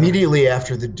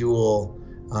after the duel,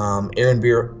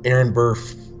 Aaron Burr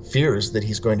fears that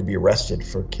he's going to be arrested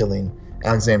for killing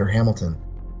Alexander Hamilton.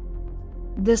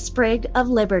 The Sprig of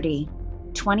Liberty,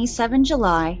 27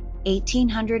 July,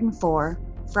 1804,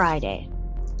 Friday.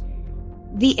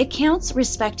 The accounts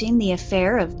respecting the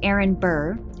affair of Aaron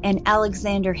Burr and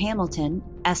Alexander Hamilton,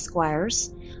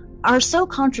 Esquires, are so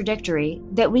contradictory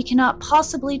that we cannot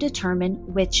possibly determine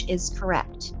which is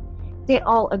correct. They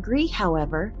all agree,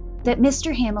 however, that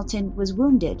Mr. Hamilton was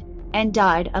wounded and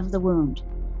died of the wound.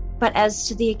 But as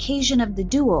to the occasion of the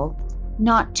duel,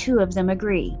 not two of them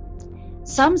agree.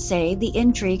 Some say the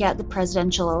intrigue at the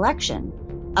presidential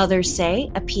election. Others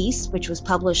say a piece which was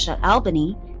published at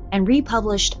Albany and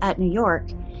republished at New York,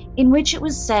 in which it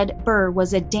was said Burr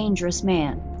was a dangerous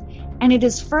man. And it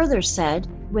is further said,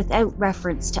 without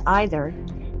reference to either,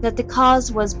 that the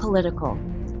cause was political.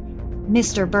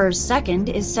 Mr. Burr's second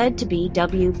is said to be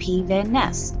W.P. Van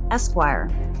Ness, Esquire,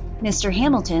 Mr.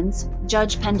 Hamilton's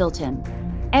Judge Pendleton,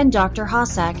 and Dr.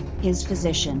 Hossack, his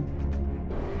physician.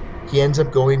 He ends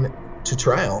up going to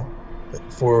trial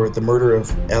for the murder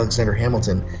of Alexander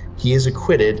Hamilton. He is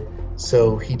acquitted,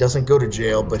 so he doesn't go to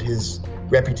jail, but his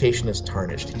reputation is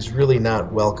tarnished. He's really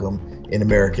not welcome in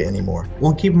America anymore.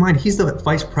 Well, keep in mind, he's the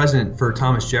vice president for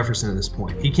Thomas Jefferson at this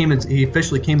point. He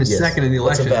officially came in second in the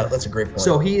election. That's a great point.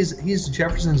 So he's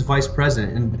Jefferson's vice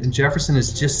president, and Jefferson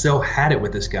has just so had it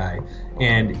with this guy.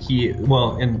 And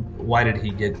why did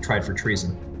he get tried for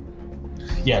treason?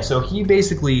 Yeah, so he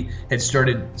basically had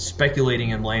started speculating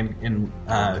in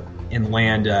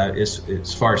land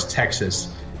as far as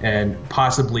Texas, and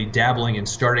possibly dabbling in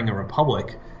starting a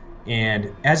republic.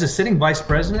 And as a sitting vice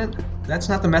president, that's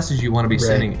not the message you want to be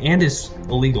sending, and it's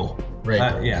illegal.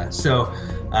 Right. So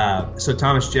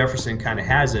Thomas Jefferson kind of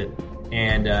has it,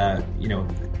 and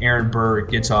Aaron Burr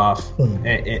gets off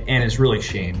and is really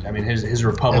shamed. I mean, his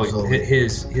republic,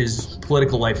 his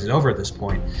political life is over at this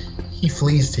point. He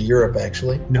flees to Europe,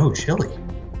 actually. No, Chile.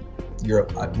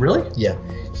 Europe. Really? Yeah.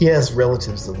 He has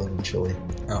relatives that live in Chile.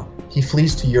 Oh. He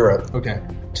flees to Europe. Okay.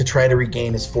 To try to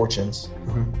regain his fortunes.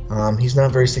 Mm-hmm. He's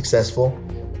not very successful.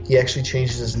 He actually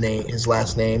changes his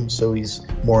last name, so he's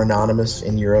more anonymous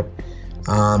in Europe.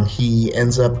 He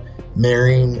ends up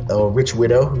marrying a rich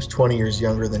widow who's 20 years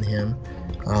younger than him,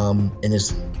 and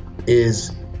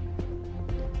is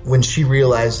when she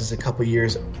realizes a couple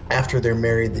years after they're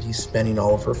married that he's spending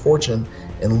all of her fortune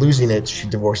and losing it, she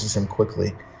divorces him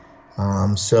quickly.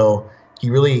 So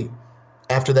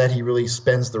after that, he really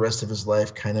spends the rest of his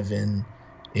life kind of in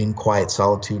quiet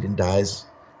solitude and dies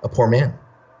a poor man.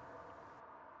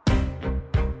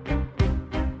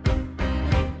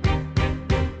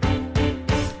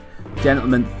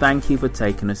 Gentlemen, thank you for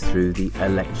taking us through the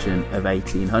election of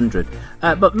 1800.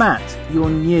 But Matt, you're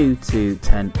new to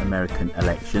 10 American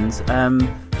elections.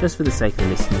 Just for the sake of the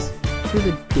listeners, who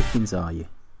the dickens are you?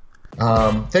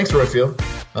 Thanks, Royfield.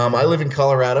 I live in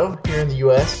Colorado, here in the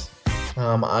U.S.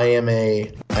 I am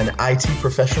an IT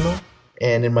professional,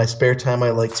 and in my spare time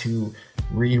I like to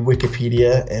read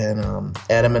Wikipedia, and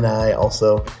Adam and I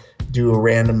also do a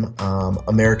random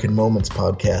American Moments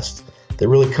podcast that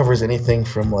really covers anything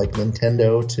from like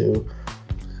Nintendo to...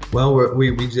 Well,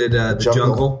 we did The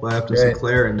Jungle by Upton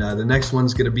Sinclair, and the next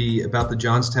one's going to be about the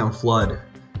Johnstown flood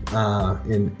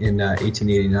in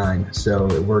 1889. So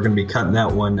we're going to be cutting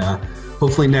that one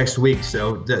hopefully next week.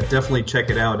 So definitely check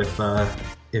it out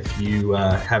if you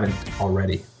haven't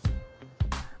already.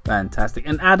 Fantastic.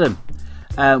 And Adam,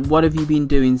 what have you been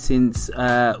doing since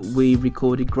we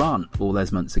recorded Grant all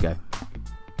those months ago?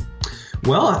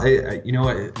 Well,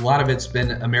 a lot of it's been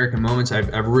American Moments.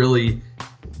 I've really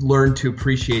learned to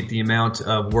appreciate the amount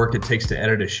of work it takes to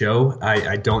edit a show.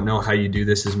 I don't know how you do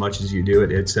this as much as you do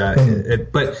it. It's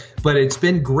but it's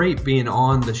been great being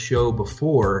on the show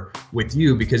before with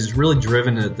you, because it's really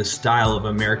driven the style of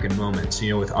American Moments,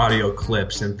 with audio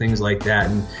clips and things like that.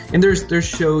 And there's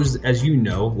shows, as you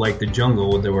know, like The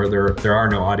Jungle, where there are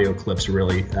no audio clips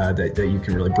really that you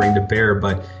can really bring to bear,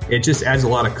 but it just adds a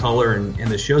lot of color, and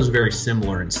the show's very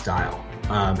similar in style.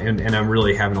 And I'm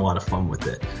really having a lot of fun with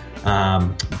it.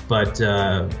 But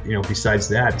besides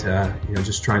that,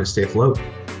 just trying to stay afloat.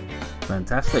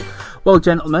 Fantastic. Well,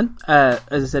 gentlemen, as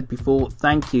I said before,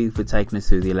 thank you for taking us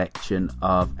through the election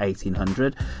of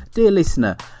 1800. Dear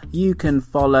listener, you can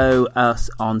follow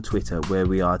us on Twitter, where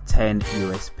we are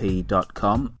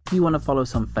 10usp.com. If you want to follow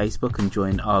us on Facebook and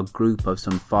join our group of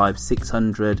some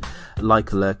 500-600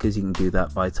 like-a-lurkers, you can do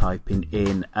that by typing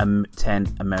in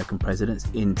 10 American Presidents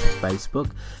into Facebook.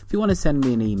 If you want to send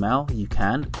me an email, you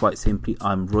can. Quite simply,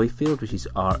 I'm Royfield, which is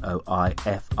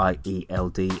ROIFIELD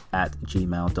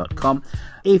 @gmail.com.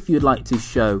 If you'd like to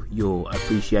show your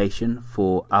appreciation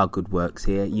for our good works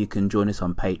here, you can join us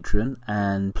on Patreon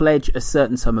and pledge a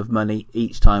certain sum of money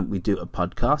each time we do a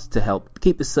podcast to help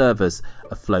keep the servers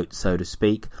afloat, so to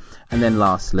speak. And then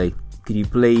lastly, could you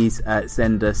please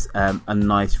send us a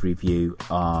nice review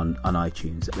on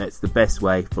iTunes? That's the best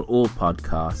way for all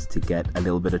podcasts to get a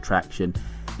little bit of traction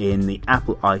in the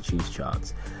Apple iTunes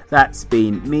charts. That's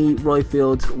been me,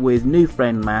 Royfield, with new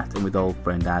friend Matt and with old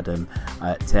friend Adam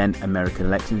at 10 American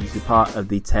Elections, which is part of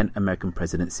the 10 American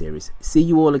President series. See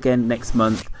you all again next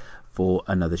month for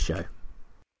another show.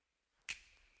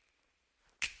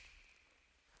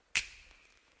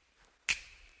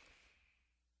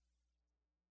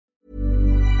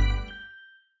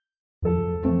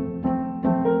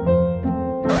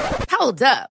 Hold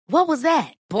up. What was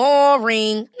that?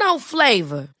 Boring. No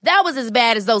flavor. That was as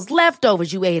bad as those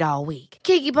leftovers you ate all week.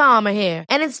 Keke Palmer here,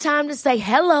 and it's time to say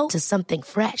hello to something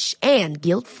fresh and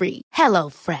guilt-free. Hello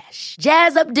Fresh.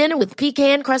 Jazz up dinner with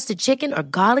pecan-crusted chicken or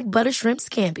garlic butter shrimp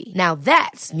scampi. Now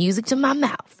that's music to my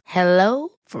mouth. Hello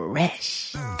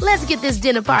Fresh. Let's get this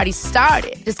dinner party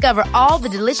started. Discover all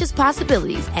the delicious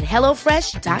possibilities at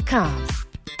HelloFresh.com.